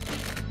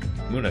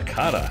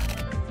 Munakata?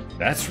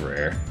 That's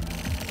rare.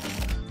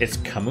 It's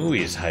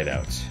Kamui's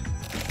hideout.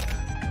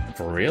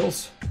 For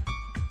reals?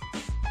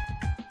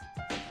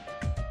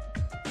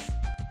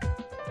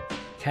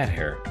 Cat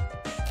hair.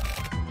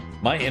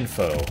 My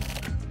info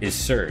is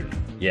CERD,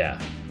 yeah.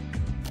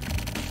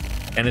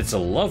 And it's a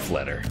love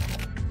letter.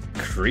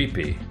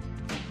 Creepy.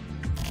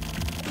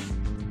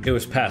 It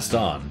was passed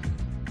on.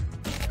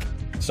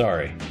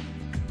 Sorry.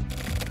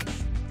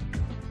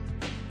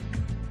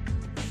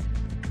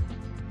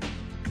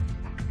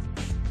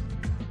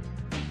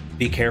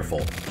 Be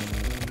careful.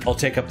 I'll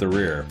take up the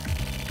rear.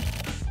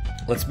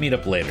 Let's meet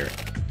up later.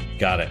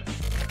 Got it.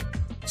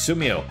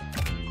 Sumio.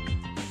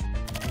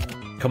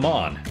 Come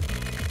on.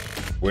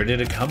 Where did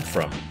it come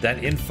from?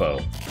 That info.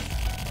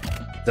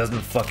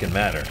 Doesn't fucking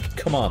matter.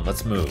 Come on,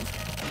 let's move.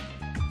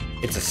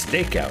 It's a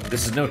stakeout.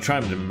 This is no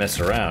time to mess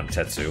around,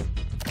 Tetsu.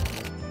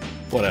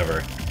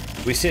 Whatever.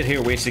 We sit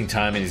here wasting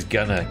time and he's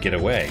gonna get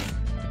away.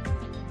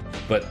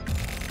 But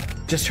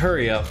just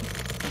hurry up.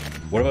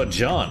 What about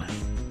John?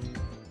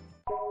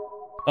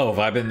 Oh, have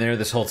I been there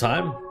this whole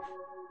time?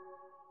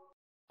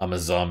 I'm a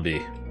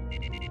zombie.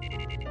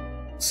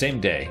 Same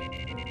day.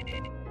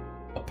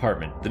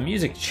 Apartment. The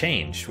music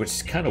changed, which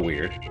is kind of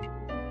weird.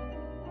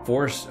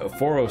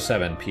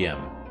 4:07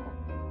 p.m.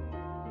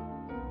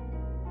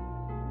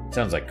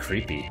 Sounds like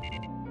creepy.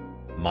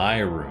 My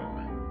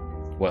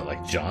room. What,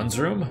 like John's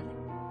room?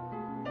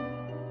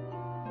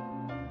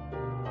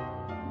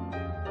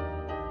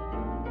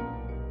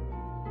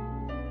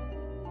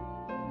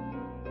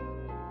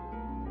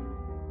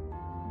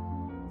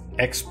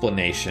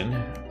 Explanation.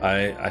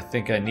 I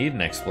think I need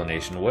an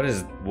explanation. What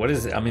is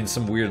I mean,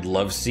 some weird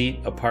love seat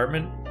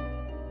apartment?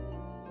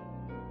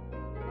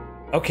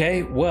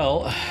 Okay,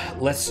 well,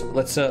 let's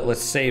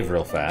save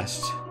real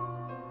fast.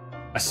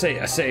 I say,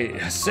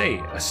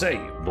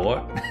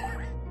 boy.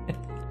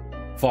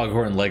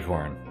 Foghorn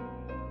Leghorn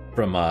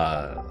from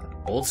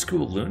old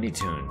school Looney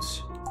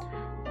Tunes.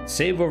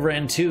 Save over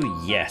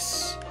N2,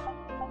 yes.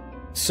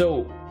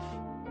 So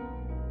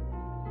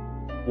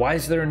why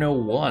is there no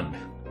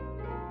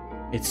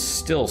 1? It's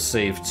still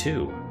save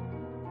 2.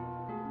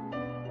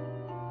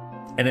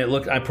 And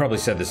I probably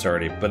said this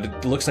already, but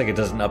it looks like it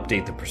doesn't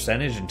update the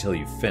percentage until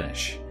you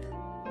finish.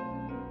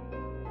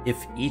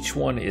 If each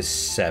one is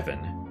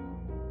 7,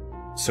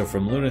 so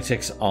from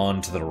Lunatics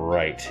on to the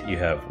right, you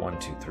have 1,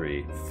 2,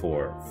 3,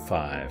 4,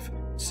 5,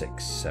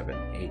 6,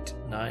 7, 8,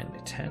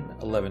 9, 10,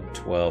 11,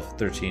 12,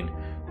 13,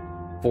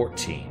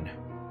 14.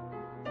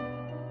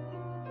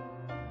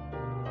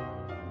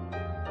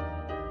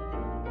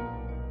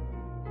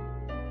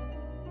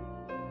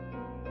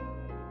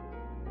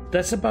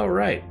 That's about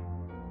right.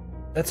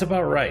 That's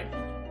about right.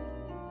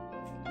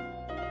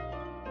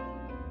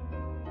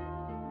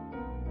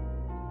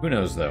 Who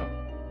knows, though?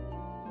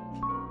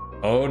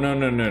 Oh, no.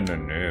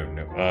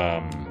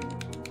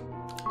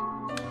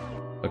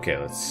 Okay,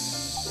 let's...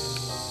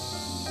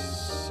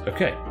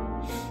 Okay.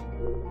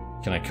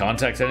 Can I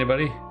contact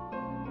anybody?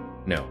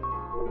 No.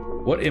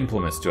 What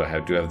implements do I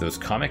have? Do I have those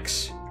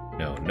comics?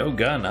 No. No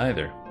gun,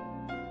 either.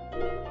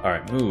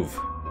 Alright, move.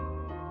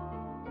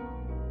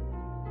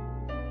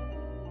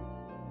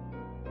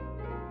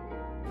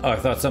 Oh, I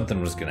thought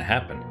something was gonna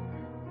happen.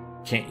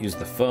 Can't use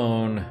the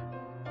phone.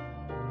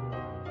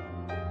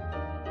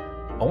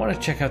 I want to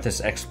check out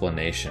this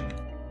explanation.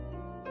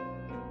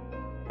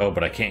 Oh,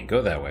 but I can't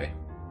go that way.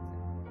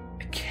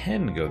 I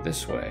can go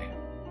this way.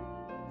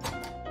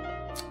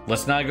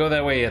 Let's not go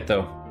that way yet,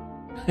 though.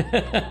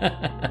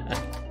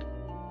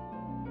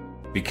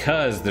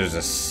 Because there's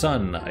a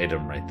sun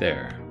item right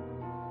there.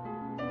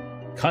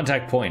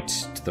 Contact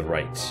point to the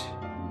right.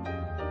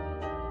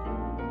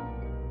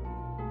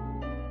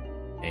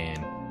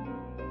 And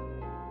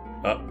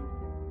up.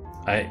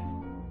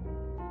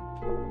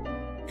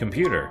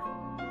 Computer.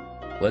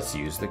 Let's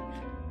use the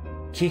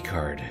key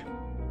card.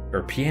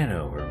 Or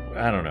piano, or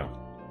I don't know.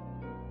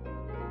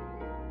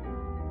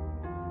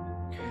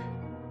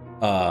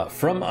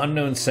 From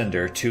unknown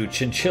sender to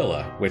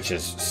Chinchilla, which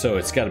is, so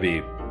it's gotta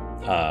be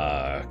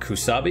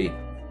Kusabi?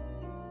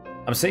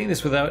 I'm saying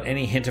this without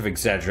any hint of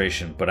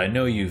exaggeration, but I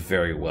know you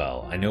very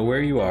well. I know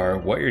where you are,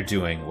 what you're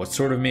doing, what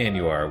sort of man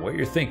you are, what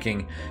you're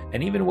thinking,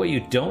 and even what you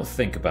don't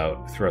think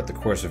about throughout the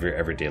course of your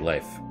everyday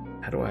life.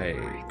 How do I...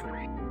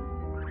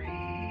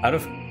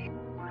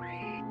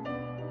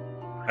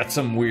 That's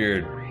some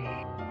weird,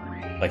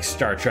 like,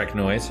 Star Trek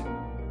noise.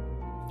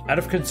 Out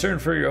of concern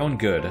for your own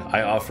good,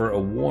 I offer a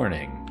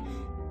warning.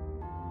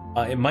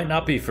 It might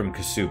not be from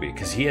Kusubi,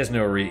 because he has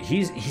no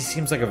he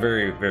seems like a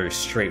very, very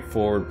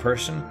straightforward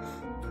person.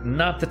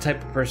 Not the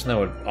type of person that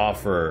would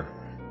offer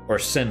or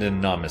send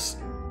an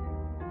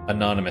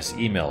anonymous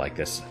email like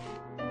this.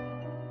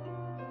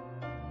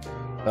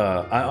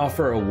 I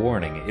offer a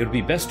warning. It would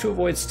be best to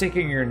avoid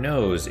sticking your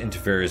nose into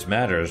various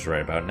matters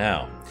right about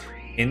now.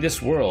 In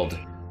this world,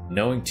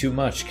 knowing too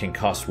much can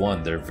cost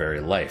one their very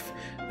life.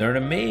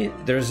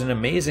 There's an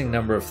amazing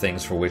number of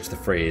things for which the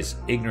phrase,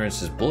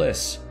 ignorance is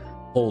bliss,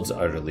 holds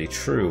utterly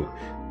true.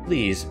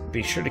 Please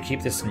be sure to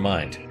keep this in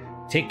mind.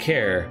 Take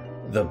care,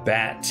 the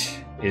bat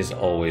is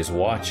always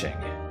watching.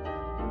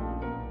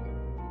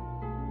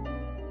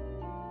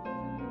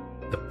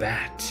 The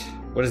bat?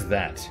 What is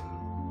that?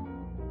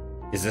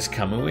 Is this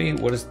Kamui?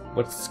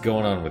 What's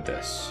going on with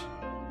this?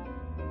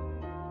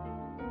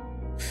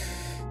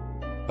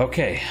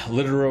 Okay,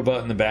 little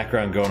robot in the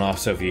background going off,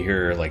 so if you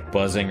hear like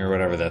buzzing or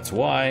whatever, that's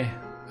why.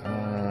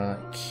 I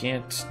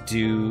can't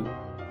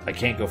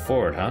go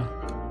forward, huh?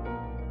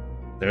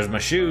 There's my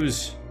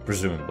shoes,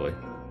 presumably.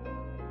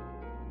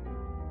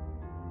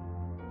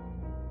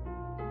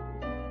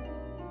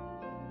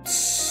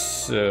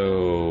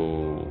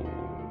 So...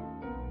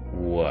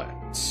 what?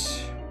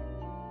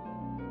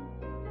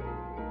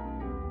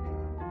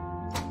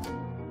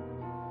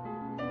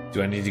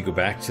 Do I need to go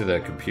back to the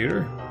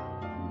computer?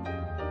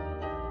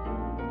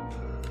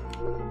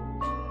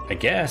 I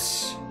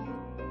guess.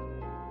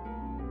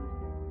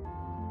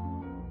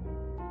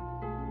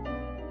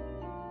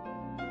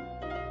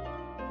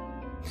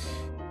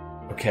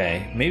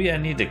 Okay, maybe I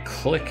need to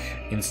click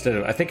instead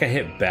of... I think I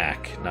hit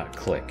back, not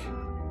click.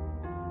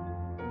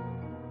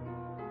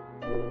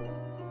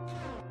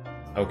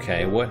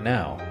 Okay, what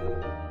now?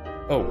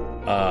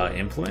 Oh,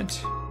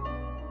 implement?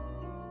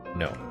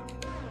 No.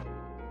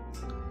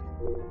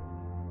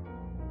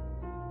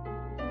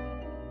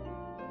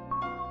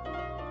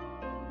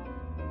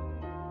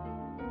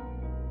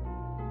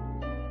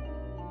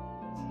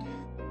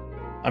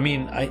 I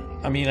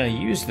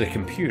used the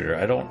computer.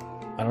 I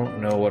don't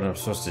know what I'm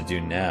supposed to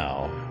do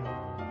now.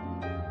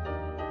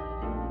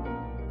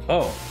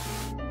 Oh.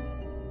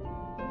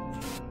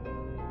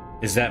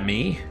 Is that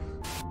me?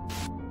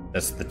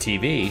 That's the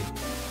TV.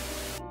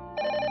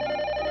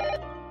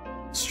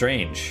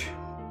 Strange.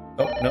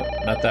 Oh, no,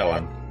 not that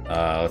one.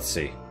 Let's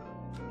see.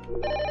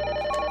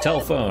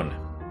 Telephone.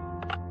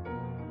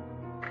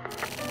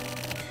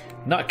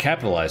 Not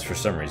capitalized for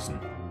some reason.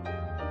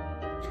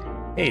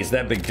 Hey, is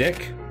that Big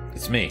Dick?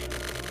 It's me.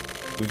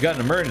 We've got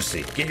an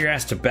emergency. Get your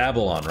ass to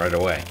Babylon right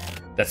away.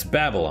 That's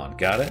Babylon,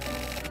 got it?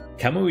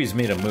 Kamui's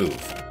made a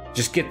move.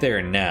 Just get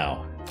there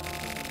now.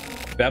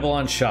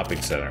 Babylon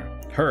Shopping Center.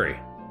 Hurry.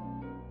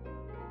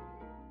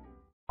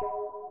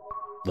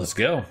 Let's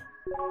go.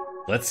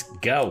 Let's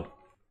go.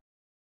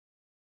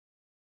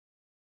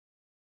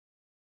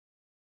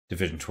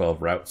 Division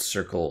 12, Route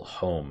Circle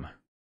Home.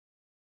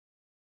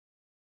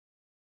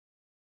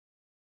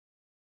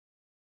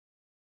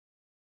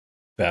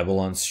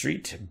 Babylon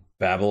Street,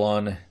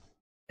 Babylon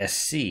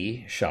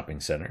SC Shopping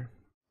Center.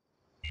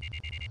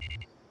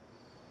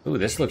 Ooh,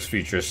 this looks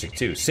futuristic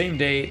too. Same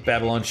day,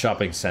 Babylon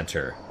Shopping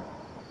Center.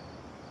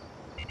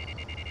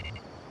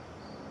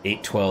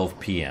 8:12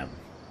 p.m.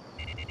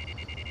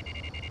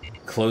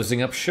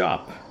 Closing up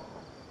shop.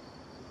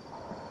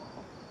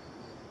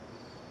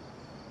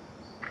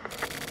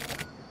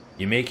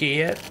 You make it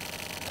yet?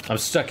 I'm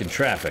stuck in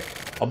traffic.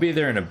 I'll be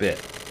there in a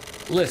bit.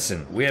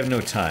 Listen, we have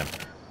no time.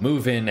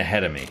 Move in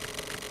ahead of me.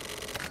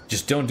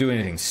 Just don't do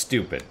anything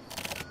stupid.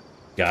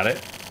 Got it?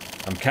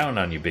 I'm counting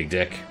on you, Big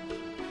Dick.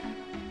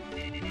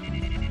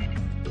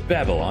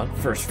 Babylon,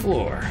 first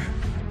floor.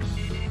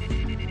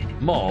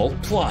 Mall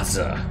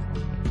Plaza.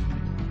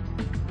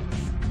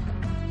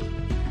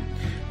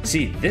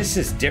 See, this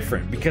is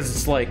different because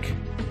it's like...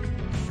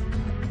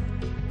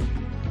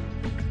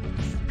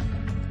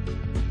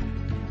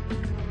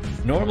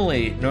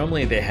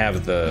 Normally they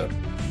have the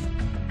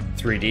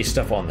 3D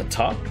stuff on the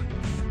top.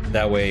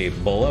 That way,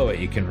 below it,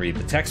 you can read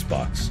the text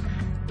box.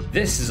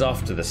 This is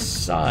off to the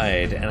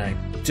side, and I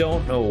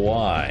don't know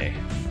why.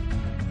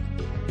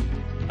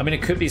 I mean,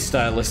 it could be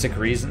stylistic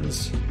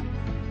reasons.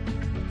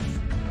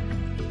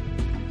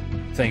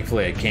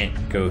 Thankfully, I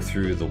can't go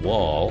through the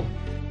wall.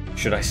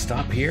 Should I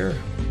stop here?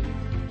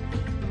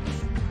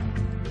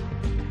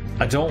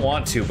 I don't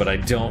want to, but I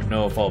don't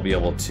know if I'll be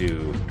able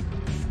to...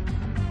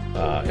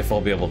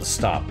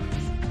 stop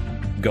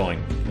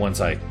going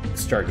once I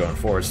start going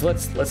forward. So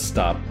let's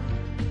stop.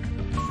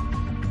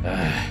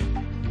 I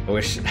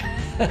wish...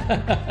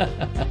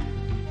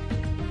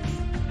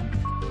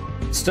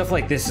 Stuff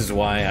like this is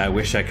why I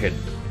wish I could,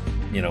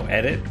 you know,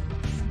 edit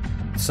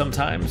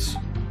sometimes.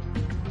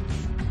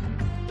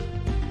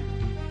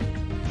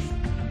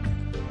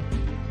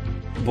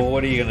 But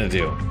what are you gonna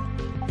do?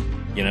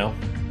 You know?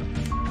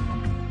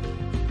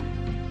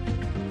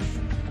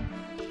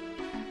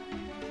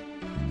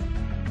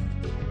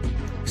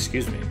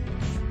 Excuse me.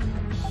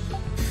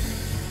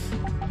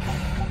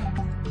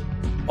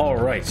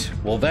 Alright,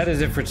 well that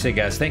is it for today,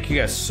 guys. Thank you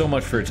guys so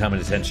much for your time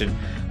and attention.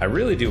 I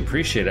really do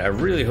appreciate it. I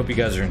really hope you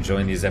guys are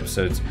enjoying these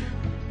episodes.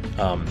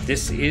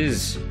 This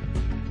is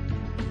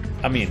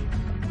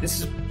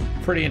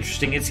pretty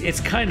interesting.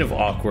 It's kind of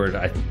awkward.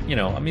 It's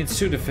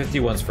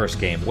Suda51's first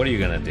game. What are you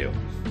gonna do?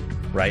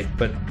 Right?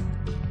 But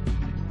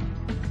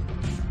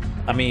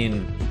I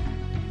mean,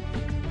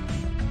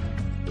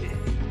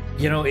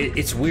 you know,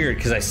 it's weird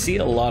because I see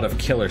a lot of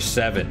Killer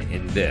 7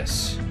 in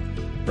this.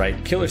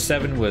 Right? Killer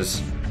 7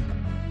 was...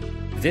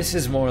 This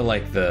is more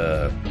like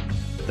the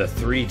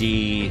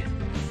 3D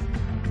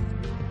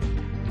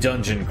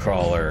dungeon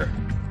crawler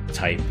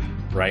type,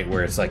 right?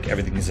 Where it's like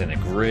everything is in a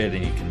grid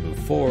and you can move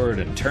forward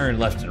and turn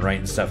left and right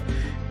and stuff.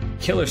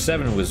 Killer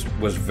 7 was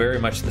very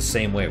much the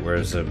same way,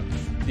 whereas it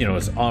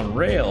was on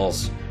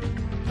rails,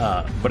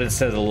 but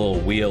instead of the little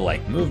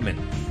wheel-like movement,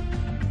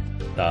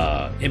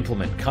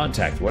 implement,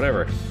 contact,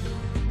 whatever,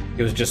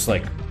 it was just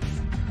like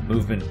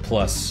movement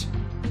plus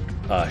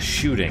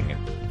shooting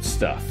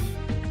stuff.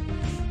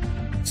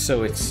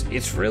 So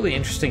it's really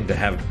interesting to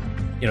have,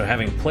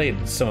 having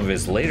played some of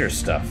his later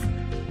stuff,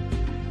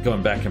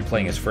 going back and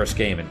playing his first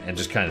game and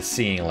just kind of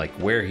seeing like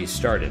where he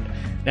started.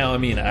 Now, I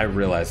mean, I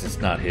realize it's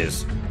not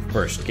his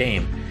first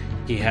game.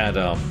 He had,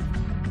 I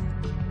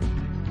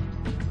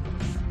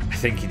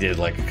think he did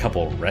like a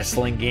couple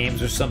wrestling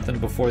games or something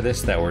before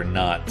this that were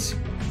not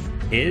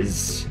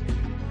his.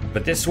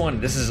 But this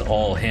is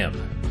all him.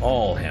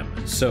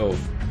 So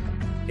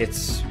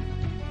it's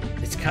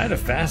kind of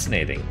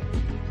fascinating.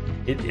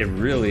 It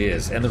really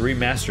is. And the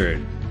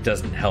remaster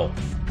doesn't help.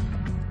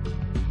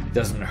 It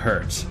doesn't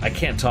hurt. I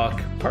can't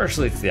talk.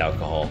 Partially it's the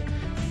alcohol,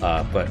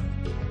 but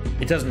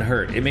it doesn't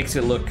hurt. It makes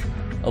it look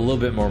a little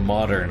bit more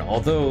modern,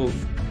 although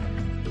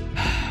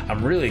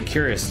I'm really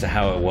curious to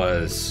how it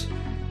was,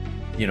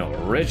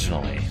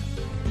 originally,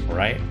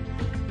 right?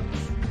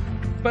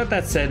 But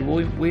that said,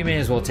 we may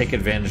as well take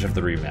advantage of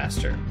the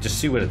remaster. Just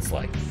see what it's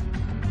like.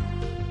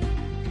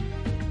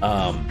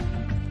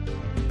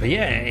 But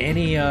yeah,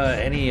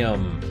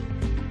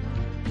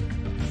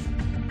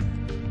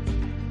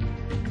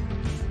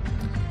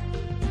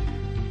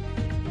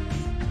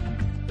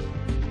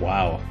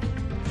 Wow.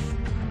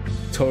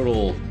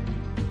 Total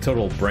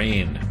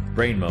brain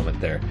moment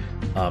there.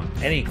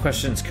 Any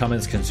questions,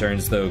 comments,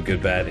 concerns, though,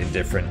 good, bad,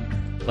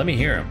 indifferent, let me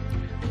hear them.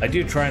 I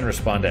do try and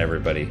respond to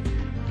everybody.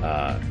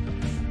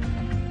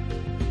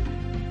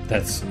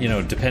 That's, you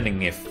know,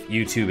 depending if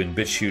YouTube and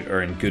BitChute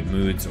are in good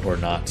moods or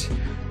not.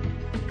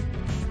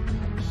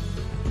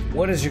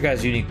 What is your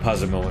guys' unique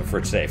positive moment for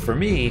today? For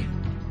me,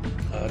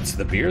 it's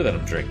the beer that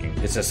I'm drinking.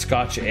 It's a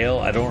Scotch ale.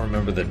 I don't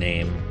remember the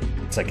name.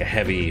 It's like a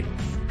heavy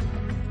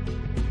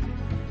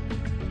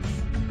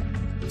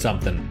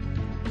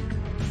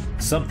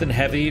something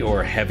heavy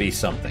or heavy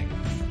something.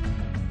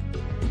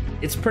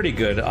 It's pretty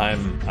good.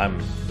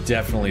 I'm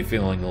definitely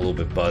feeling a little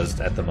bit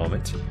buzzed at the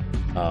moment.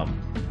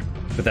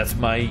 But that's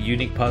my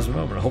unique positive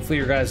moment. Hopefully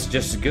your guys are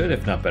just as good,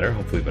 if not better.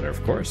 Hopefully better,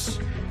 of course.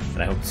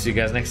 And I hope to see you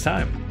guys next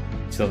time.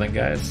 Till then,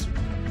 guys,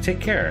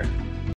 take care.